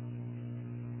صريح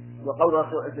وقول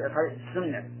رسول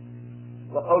السنة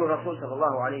وقول الرسول صلى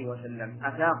الله عليه وسلم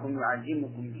أتاكم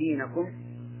يعلمكم دينكم،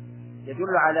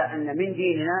 يدل على أن من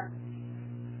ديننا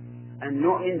أن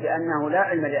نؤمن بأنه لا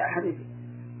علم لأحد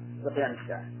بقيام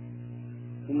الساعة.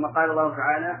 ثم قال الله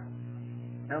تعالى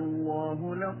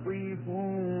الله لطيف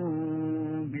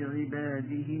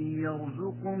بعباده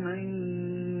يرزق من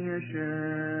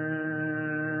يشاء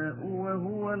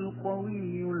وهو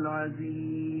القوي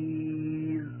العزيز.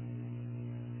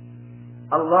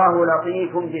 الله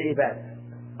لطيف بعباده،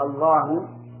 الله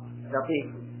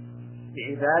لطيف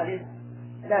بعباده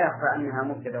لا يخفى أنها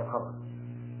مبتدأ وخبر.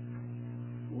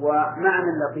 ومعنى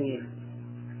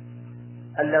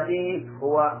اللطيف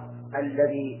هو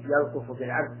الذي يلطف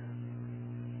بالعبد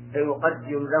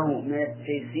فيقدر له من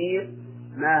التيسير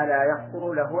ما لا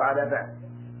يخطر له على بال.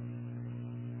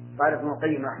 قال ابن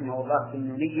القيم رحمه الله في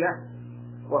النونية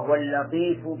وهو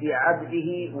اللطيف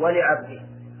بعبده ولعبده،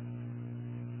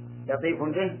 لطيف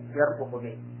به يرفق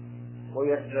به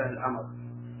ويسر الأمر،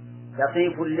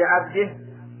 لطيف لعبده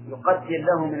يقدر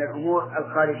له من الأمور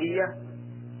الخارجية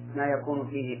ما يكون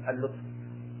فيه اللطف،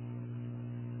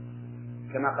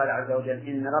 كما قال عز وجل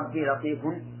إن ربي لطيف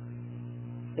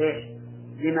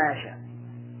لما يشاء.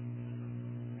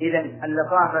 إذن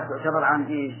اللطافة تعتبر عن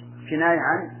كناية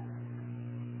عن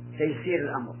تيسير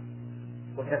الأمر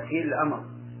وتسهيل الأمر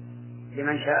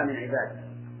لمن شاء من عباده،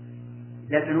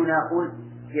 لكن هنا يقول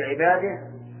في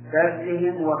عباده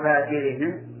برهم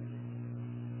وفاجرهم،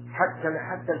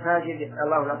 حتى الفاجر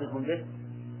الله لطيف به،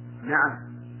 نعم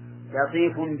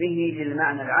لطيف به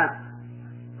للمعنى العام،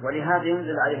 ولهذا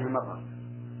ينزل عليه المطر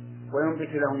وينبت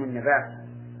لهم النبات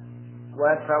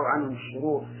ويدفع عنهم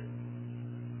الشرور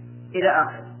إلى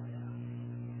آخر.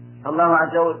 الله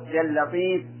عز وجل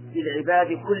لطيف بالعباد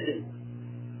كلهم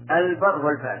البر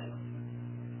والفاجر،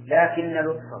 لكن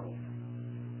لطفه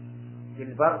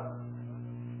بالبر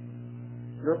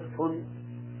لطف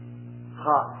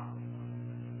خاص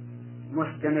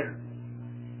مستمر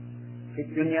في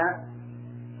الدنيا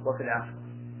وفي الآخرة،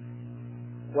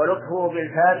 ولطفه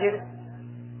بالفاجر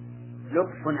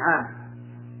لطف عام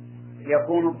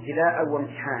يكون ابتلاء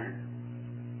وامتحانا،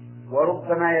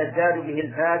 وربما يزداد به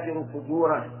الفاجر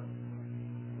فجورا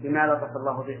بما لطف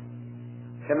الله به،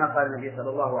 كما قال النبي صلى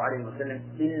الله عليه وسلم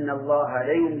إن الله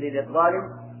لا يملي للظالم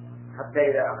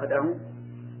حتى إذا أخذه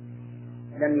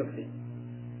لم يفلت.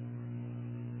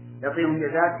 يطيهم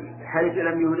بذاته حيث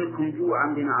لم يهلكهم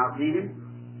جوعا بمعاصيهم،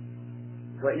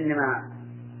 وإنما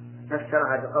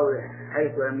فسرها بقوله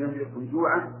حيث لم يهلكهم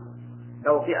جوعا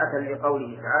توطئة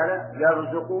لقوله تعالى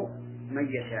يرزق من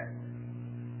يشاء.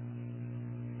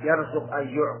 يرزق أن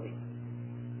يعطي،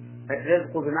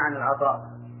 الرزق بمعنى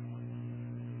العطاء.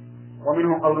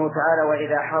 ومنه قوله تعالى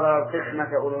وإذا حضر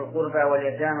القسمة أولو القربى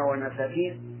واليتامى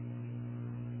والمساكين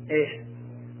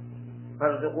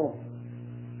فارزقوه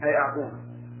أي أعطوه.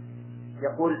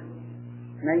 يقول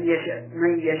من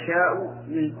يشاء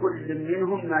من كل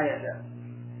منهم ما يشاء،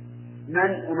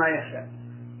 من وما يشاء،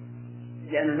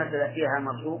 لأن المسألة فيها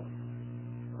مرزوق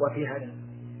وفيها رزق.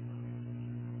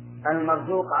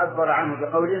 المرزوق عبر عنه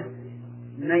بقوله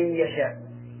من يشاء،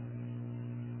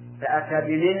 فأتى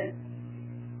بمن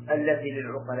التي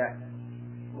للعقلاء.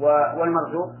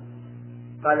 والمرزوق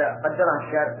قال قدرها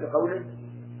الشارع بقوله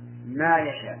ما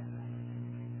يشاء.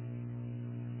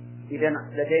 إذا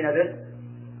لدينا رزق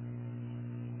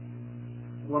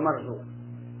ومرزوق.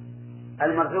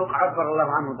 المرزوق عبر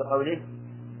الله عنه بقوله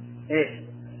إيش؟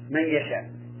 من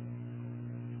يشاء.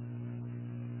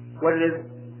 والرزق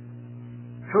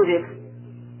حذف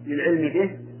للعلم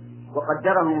به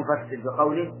وقدره مفسر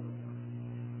بقوله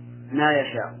ما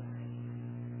يشاء.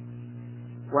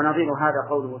 ونظير هذا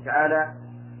قوله تعالى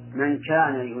من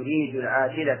كان يريد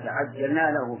العاجلة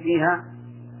عجلنا له فيها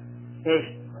إيش؟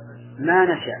 ما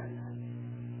نشاء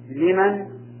لمن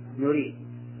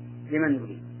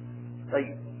نريد.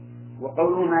 طيب،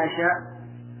 وقوله ما يشاء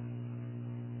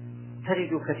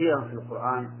تجد كثيرا في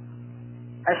القرآن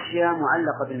أشياء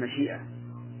معلقة بالمشيئة.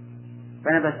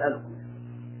 فأنا بسألكم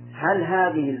هل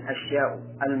هذه الأشياء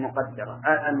المقدرة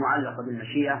المعلقة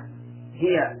بالمشيئة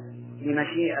هي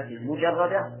لمشيئة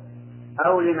مجردة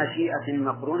أو لمشيئة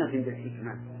مقرونة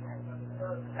بالحكمة؟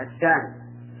 الثاني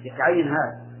يتعين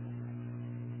هذا،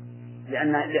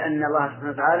 لأن الله سبحانه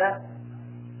وتعالى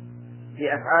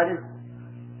في أفعاله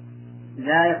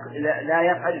لا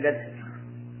يفعل إلا بالحكمة.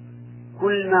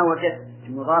 كل ما وجدت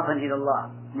مضافا إلى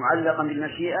الله معلقا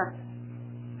بالمشيئة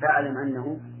فاعلم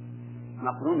أنه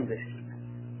مقرون بالحكمة.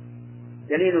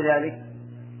 دليل ذلك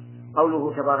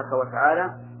قوله تبارك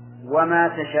وتعالى وما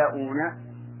تشاءون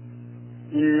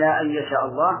إلا أن يشاء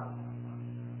الله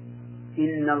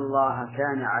إن الله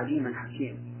كان عليما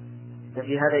حكيما.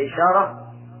 ففي هذا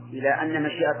إشارة إلى أن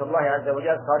مشيئة الله عز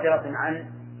وجل صادرة عن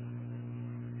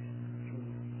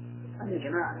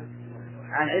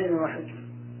علم وحكمة.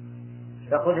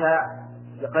 فخذها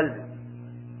بقلبك.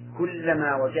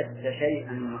 كلما وجدت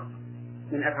شيئا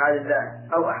من أفعال الله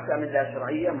أو أحكام الله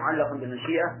الشرعية معلق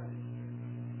بالمشيئة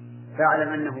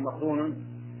فاعلم أنه مقرون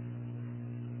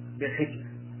بالحكمة،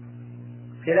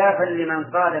 خلافا لمن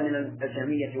قال من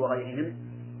الجهمية وغيرهم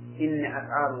إن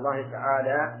أفعال الله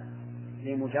تعالى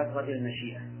لمجرد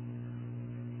المشيئة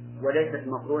وليست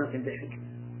مقرونة بالحكمة.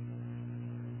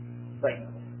 طيب،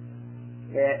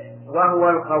 وهو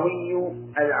القوي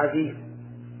العزيز.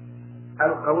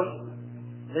 القوي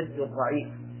ضد الضعيف،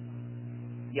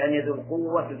 يعني ذو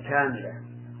القوة الكاملة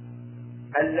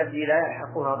التي لا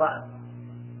يلحقها ضعف.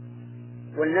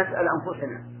 ولنسأل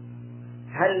أنفسنا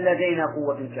هل لدينا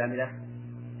قوة كاملة؟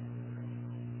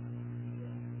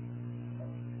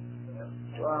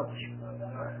 جواب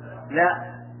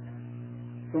لا،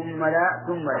 ثم لا،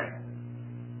 ثم لا.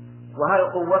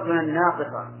 وهل قوتنا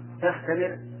الناقصة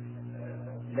تستمر؟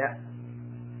 لا.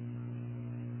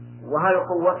 وهل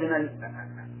قوتنا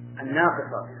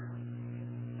الناقصة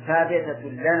ثابتة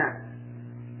لنا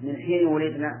من حين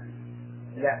ولدنا؟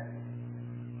 لا.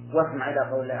 واسمع إلى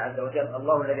قول الله عز وجل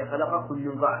الله الذي خلقكم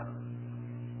من ضعف،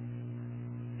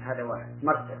 هذا واحد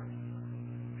مرتبة،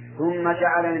 ثم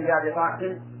جعل من بعد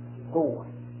ضعف قوة،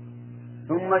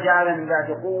 ثم جعل من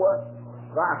بعد قوة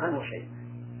ضعفا وشيئا.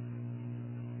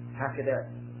 هكذا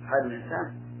حال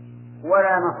الإنسان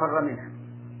ولا مفر منها.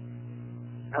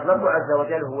 الرب عز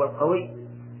وجل هو القوي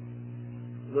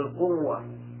ذو القوة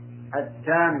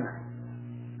التامة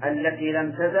التي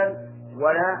لم تزل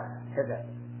ولا تزال.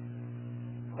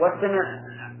 واستمع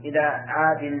إلى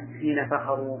عاد حين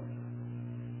فخروا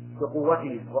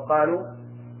بقوتهم وقالوا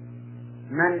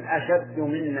من أشد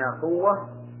منا قوة،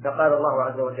 فقال الله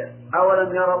عز وجل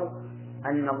أولم يروا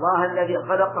أن الله الذي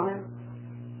خلقهم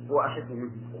هو أشد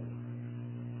منهم قوة.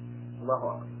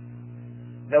 الله أكبر.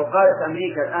 لو قالت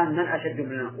أمريكا الآن من أشد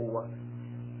منا قوة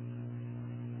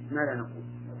ماذا نقول؟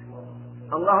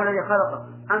 الله الذي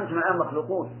خلقكم، أنتم الآن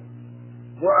مخلوقون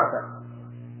ضعفاء،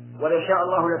 ولو شاء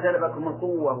الله لسلبكم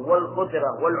القوة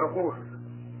والقدرة والعقول،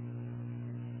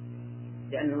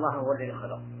 لأن الله هو الذي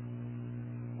خلق،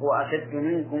 هو أشد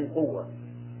منكم قوة.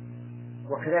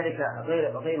 وكذلك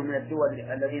غير من الدول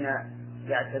الذين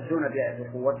يعتزون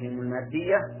بقوتهم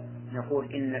المادية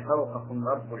نقول إن فوقكم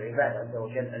رب العباد عز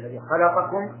وجل الذي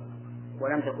خلقكم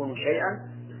ولم تكونوا شيئا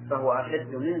فهو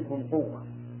أشد منكم قوة.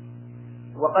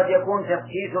 وقد يكون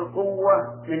تخصيص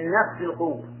القوة من نفس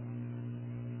القوة.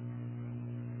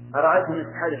 أرأيتم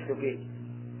الاتحاد السوفيتي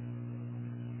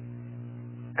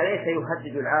أليس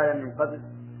يهدد العالم من قبل؟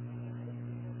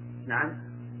 نعم.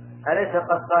 أليس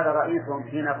قد قال رئيسهم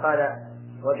حين قال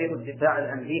وزير الدفاع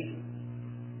الأمريكي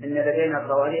إن لدينا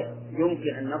صواريخ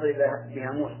يمكن أن نضرب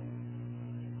بها موسى،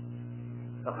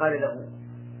 فقال له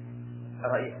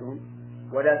رئيسهم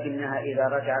ولكنها إذا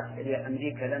رجعت إلى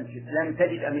أمريكا لم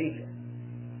تجد أمريكا،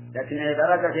 لكن إذا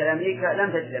رجعت إلى أمريكا لم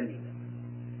تجد أمريكا.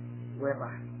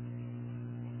 ويضح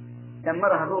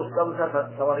دمرها الروس قبل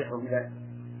صرف صواريخهم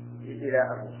إلى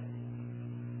الروس.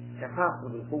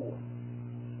 تفاقد القوة.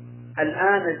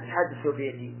 الآن الاتحاد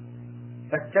السوفيتي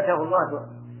فتته الله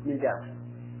من داخل،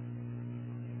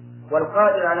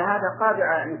 والقادر على هذا قادر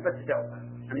على أن يفتت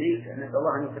أمريكا، نسأل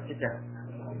الله أن يفتتها،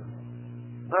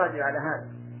 قادر على هذا.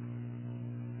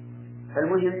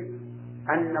 فالمهم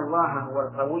أن الله هو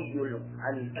القوي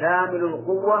الكامل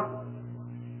القوة،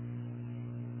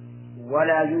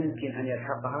 ولا يمكن أن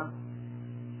يلحقها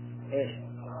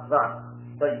ضعف.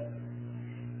 طيب،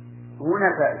 هنا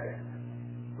فائدة،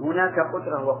 هناك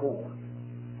قدرة وقوة،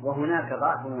 وهناك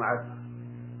ضعف وعجز.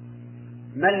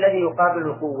 ما الذي يقابل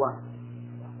القوة؟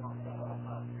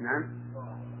 نعم،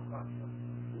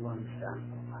 الله المستعان.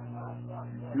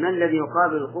 ما الذي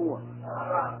يقابل القوة؟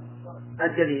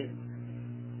 الدليل.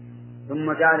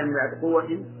 ثم جعل من بعد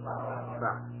قوة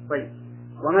ضعف. طيب،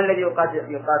 وما الذي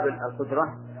يقابل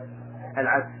القدرة؟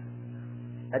 العجز.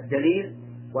 الدليل: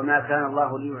 وما كان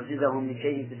الله ليعجزه من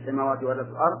شيء في السماوات ولا في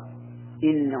الأرض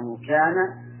إنه كان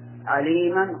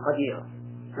عليما قديرا.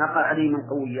 ما قال عليما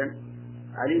قويا،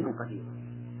 عليما قديرا.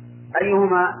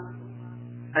 أيهما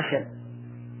أشد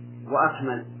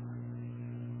وأكمل؟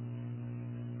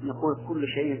 نقول كل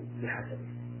شيء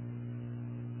بحسبه.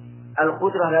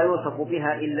 القدرة لا يوصف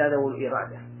بها إلا ذو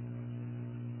الإرادة.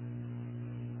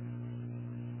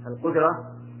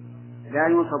 القدرة لا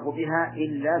يوصف بها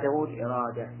إلا ذو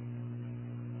الإرادة.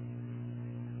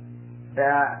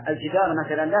 فالجدار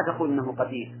مثلا لا تقول إنه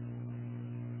قدير،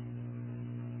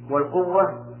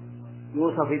 والقوة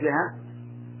يوصف بها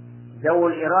ذو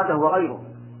الإرادة وغيره.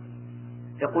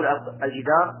 تقول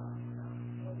الجدار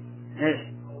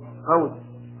قوي،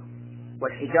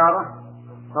 والحجارة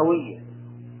قوية،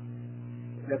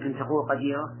 لكن تقول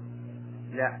قديرة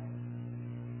لا.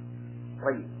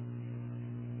 طيب،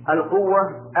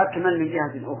 القوة أكمل من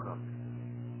جهة أخرى،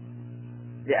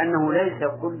 لأنه ليس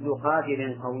كل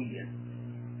قادر قويا،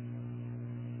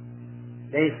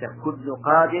 ليس كل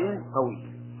قادر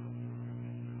قوي.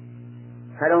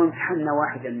 فلو امتحنا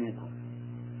واحدا منكم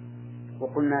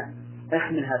وقلنا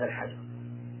احمل هذا الحجر،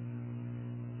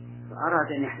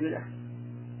 فأراد أن يحمله،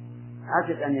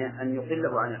 عجز أن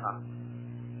يقله عن الأرض،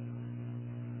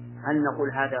 هل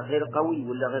نقول هذا غير قوي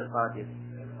ولا غير قادر؟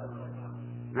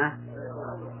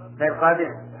 غير قادر؟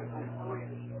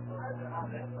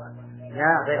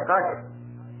 لا، غير قادر،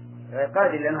 غير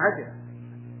قادر لأنه عجز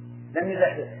لم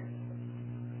يزحزح.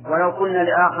 ولو قلنا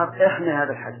لآخر احمل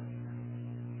هذا الحجر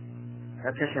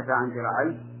فكشف عن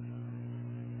ذراعيه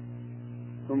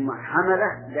ثم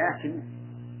حمله، لكن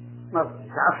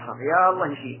تعصر يا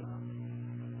الله يشيل،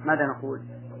 ماذا نقول؟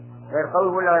 غير قوي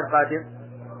ولا غير قادر؟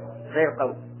 غير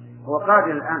قوي. هو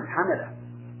قادر الآن حمله،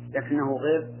 لكنه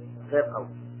غير قوي.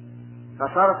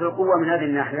 فصارت القوة من هذه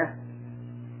الناحية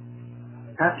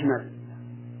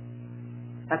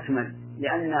أكمل،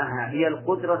 لأنها هي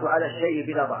القدرة على الشيء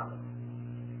بلا ضعف.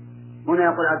 هنا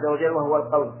يقول عز وجل: وهو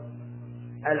القوي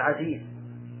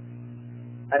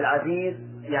العزيز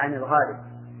يعني الغالب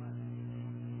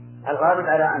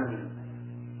على أمره.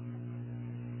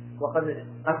 وقد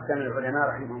قسم العلماء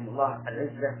رحمهم الله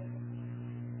العزة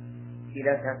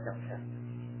إلى 3 أقسام.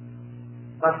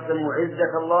 قسموا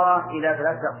عزة الله إلى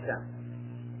 3 أقسام: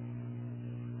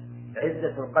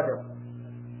 عزة القدر،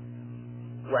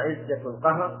 وعزة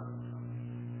القهر،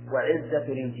 وعزة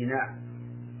الامتناع.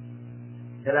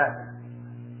 3.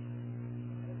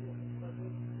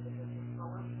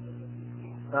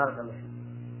 بارك الله فيك.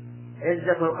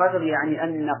 عزة القدر يعني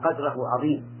أن قدره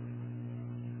عظيم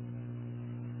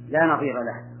لا نظير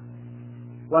له،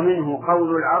 ومنه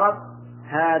قول العرب: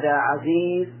 هذا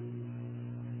عزيز،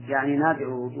 يعني نادر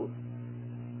الوجود.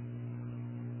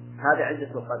 هذا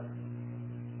عزة القدر.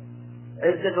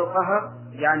 عزة القهر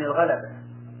يعني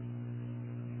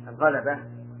الغلبة،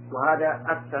 وهذا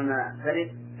أكثر ما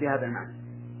ترد في هذا المعنى.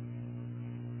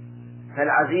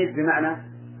 فالعزيز بمعنى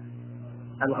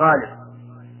الغالب.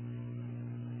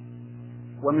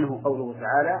 ومنه قوله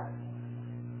تعالى: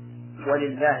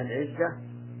 ولله العزة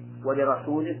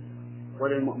ولرسوله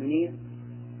وللمؤمنين،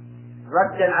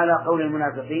 ردا على قول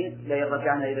المنافقين: لئن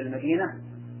رجعنا إلى المدينة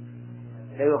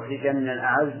ليخرجن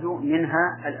الأعز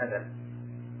منها الأذل.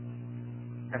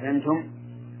 أفهمتم؟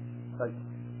 طيب.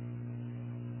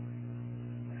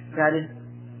 3.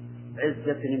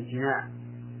 عزة الامتناع،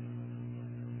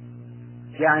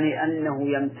 يعني أنه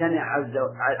يمتنع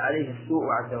عليه السوء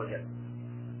عز وجل،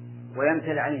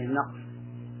 ويمتنع عليه النقص.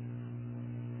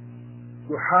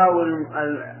 يحاول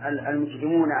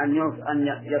المسلمون أن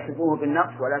يصفوه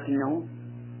بالنقص، ولكنه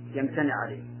يمتنع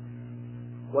عليه.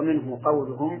 ومنه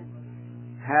قولهم: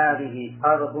 هذه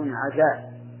أرض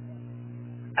عجاز.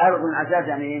 أرض عجاز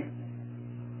يعني إيه؟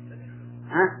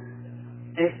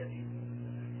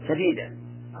 شديدة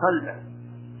صلبة.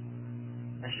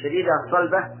 الشديدة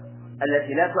الصلبة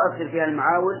التي لا تؤثر فيها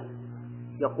المعاول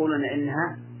يقولون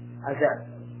إنها عزاء.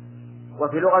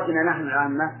 وفي لغتنا نحن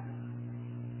العامة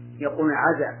يقولون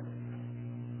عزاء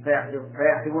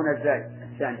فيحسبون الزاي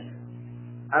الثاني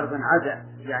أرضا عزاء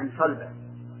يعني صلبة.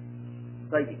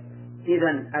 طيب،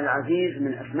 إذن العزيز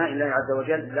من أسماء الله عز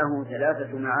وجل له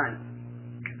 3 معاني.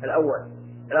 الأول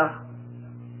الأخ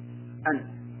أنت،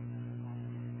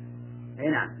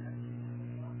 نعم،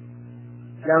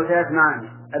 له 3 معاني.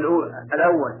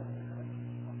 الأول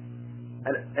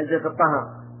عزة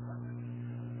القهر،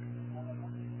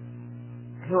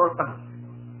 هو القهر،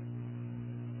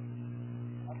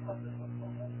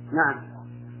 نعم،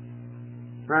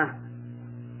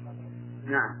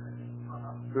 نعم،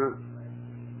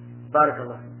 بارك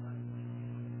الله.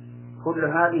 كل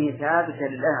هذه ثابتة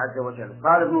لله عز وجل.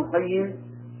 قال ابن القيم: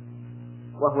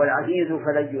 وهو العزيز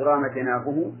فلن يرام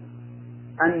جنابه،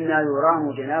 أن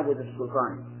يرام جناب ذي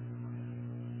السلطان.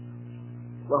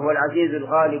 وهو العزيز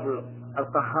الغالب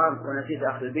القهار، ونسيت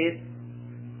أخذ البيت: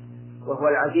 وهو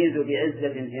العزيز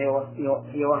بعزة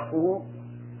هي وصفه،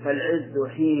 فالعز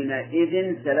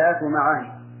حينئذ 3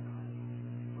 معاني،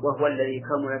 وهو الذي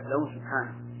كملت له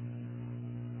سبحانه.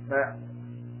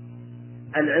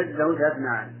 فالعز له 3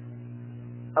 معاني.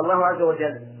 الله عز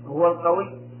وجل هو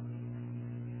القوي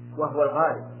وهو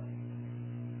الغالب،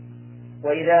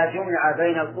 وإذا جمع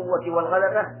بين القوة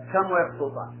والغلبة كمل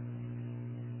السلطان،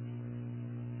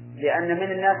 لأن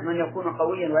من الناس من يكون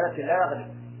قويا ولكن لا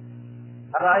يغلب.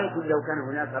 أرأيتم لو كان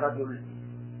هناك رجل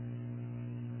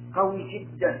قوي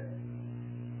جدا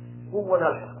قوة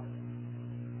الحق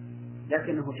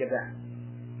لكنه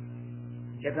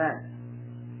جبان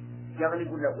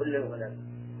يغلب ولا يغلب؟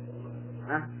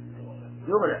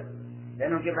 يغلب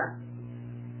لأنه جبان.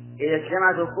 إذا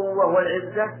اجتمعت القوة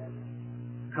والعزة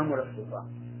كمل السلطان،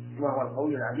 وهو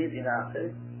القوي العزيز إلى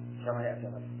آخره. كما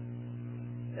يأتي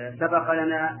سبق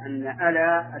لنا أن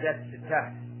ألا أداة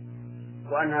استفتاح،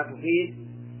 وأنها تفيد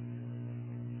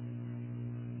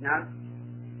نعم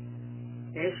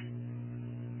إيش؟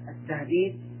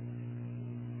 التهديد،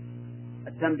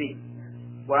 التنبيه،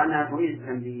 وأنها تفيد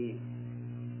التنبيه.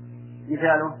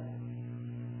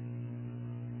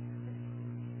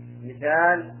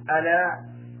 مثال ألا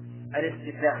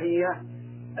الاستفتاحية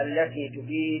التي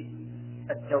تفيد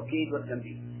التوكيد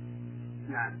والتنبيه.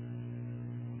 نعم،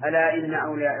 ألا إن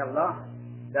أولياء الله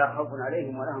لا خوف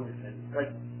عليهم ولا هم يحزنون.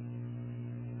 طيب،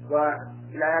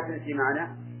 والآيات التي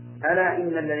معنا: ألا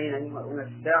إن الذين يمرون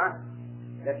في الساعة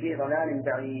لفي ضلال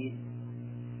بعيد.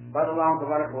 قال الله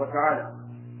تبارك وتعالى: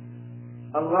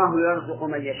 الله يرزق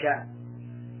من يشاء.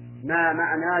 ما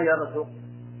معنى يرزق؟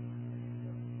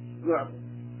 يعطي.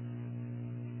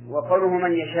 وقوله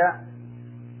من يشاء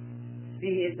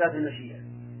فيه إثبات المشيئة،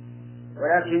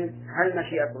 ولكن هل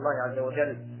مشيئة الله عز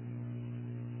وجل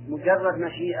مجرد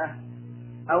مشيئة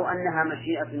أو أنها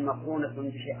مشيئة مقرونة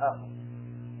بشيء آخر؟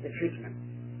 الحكمة.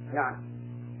 نعم،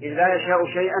 إذ لا يشاء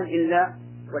شيئا إلا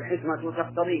والحكمة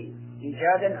تقتضي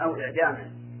إيجادا أو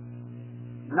إعداما.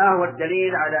 ما هو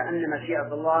الدليل على أن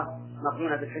مشيئة الله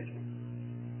مقرونة بالحكمة؟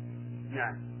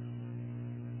 نعم،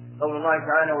 قول الله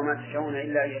تعالى: وما تشاءون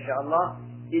إلا أن يشاء الله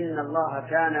إن الله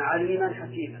كان عليما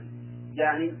حكيما.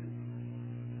 يعني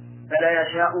فلا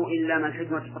يشاء إلا من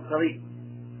حكمة تقتضي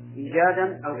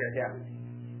إيجادا أو إعداما.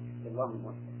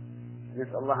 اللهم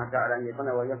نسأل الله تعالى أن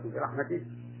يطلع وإياكم برحمته،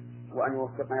 وأن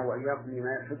يوفقنا وإياكم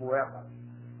لما يحب ويرضى.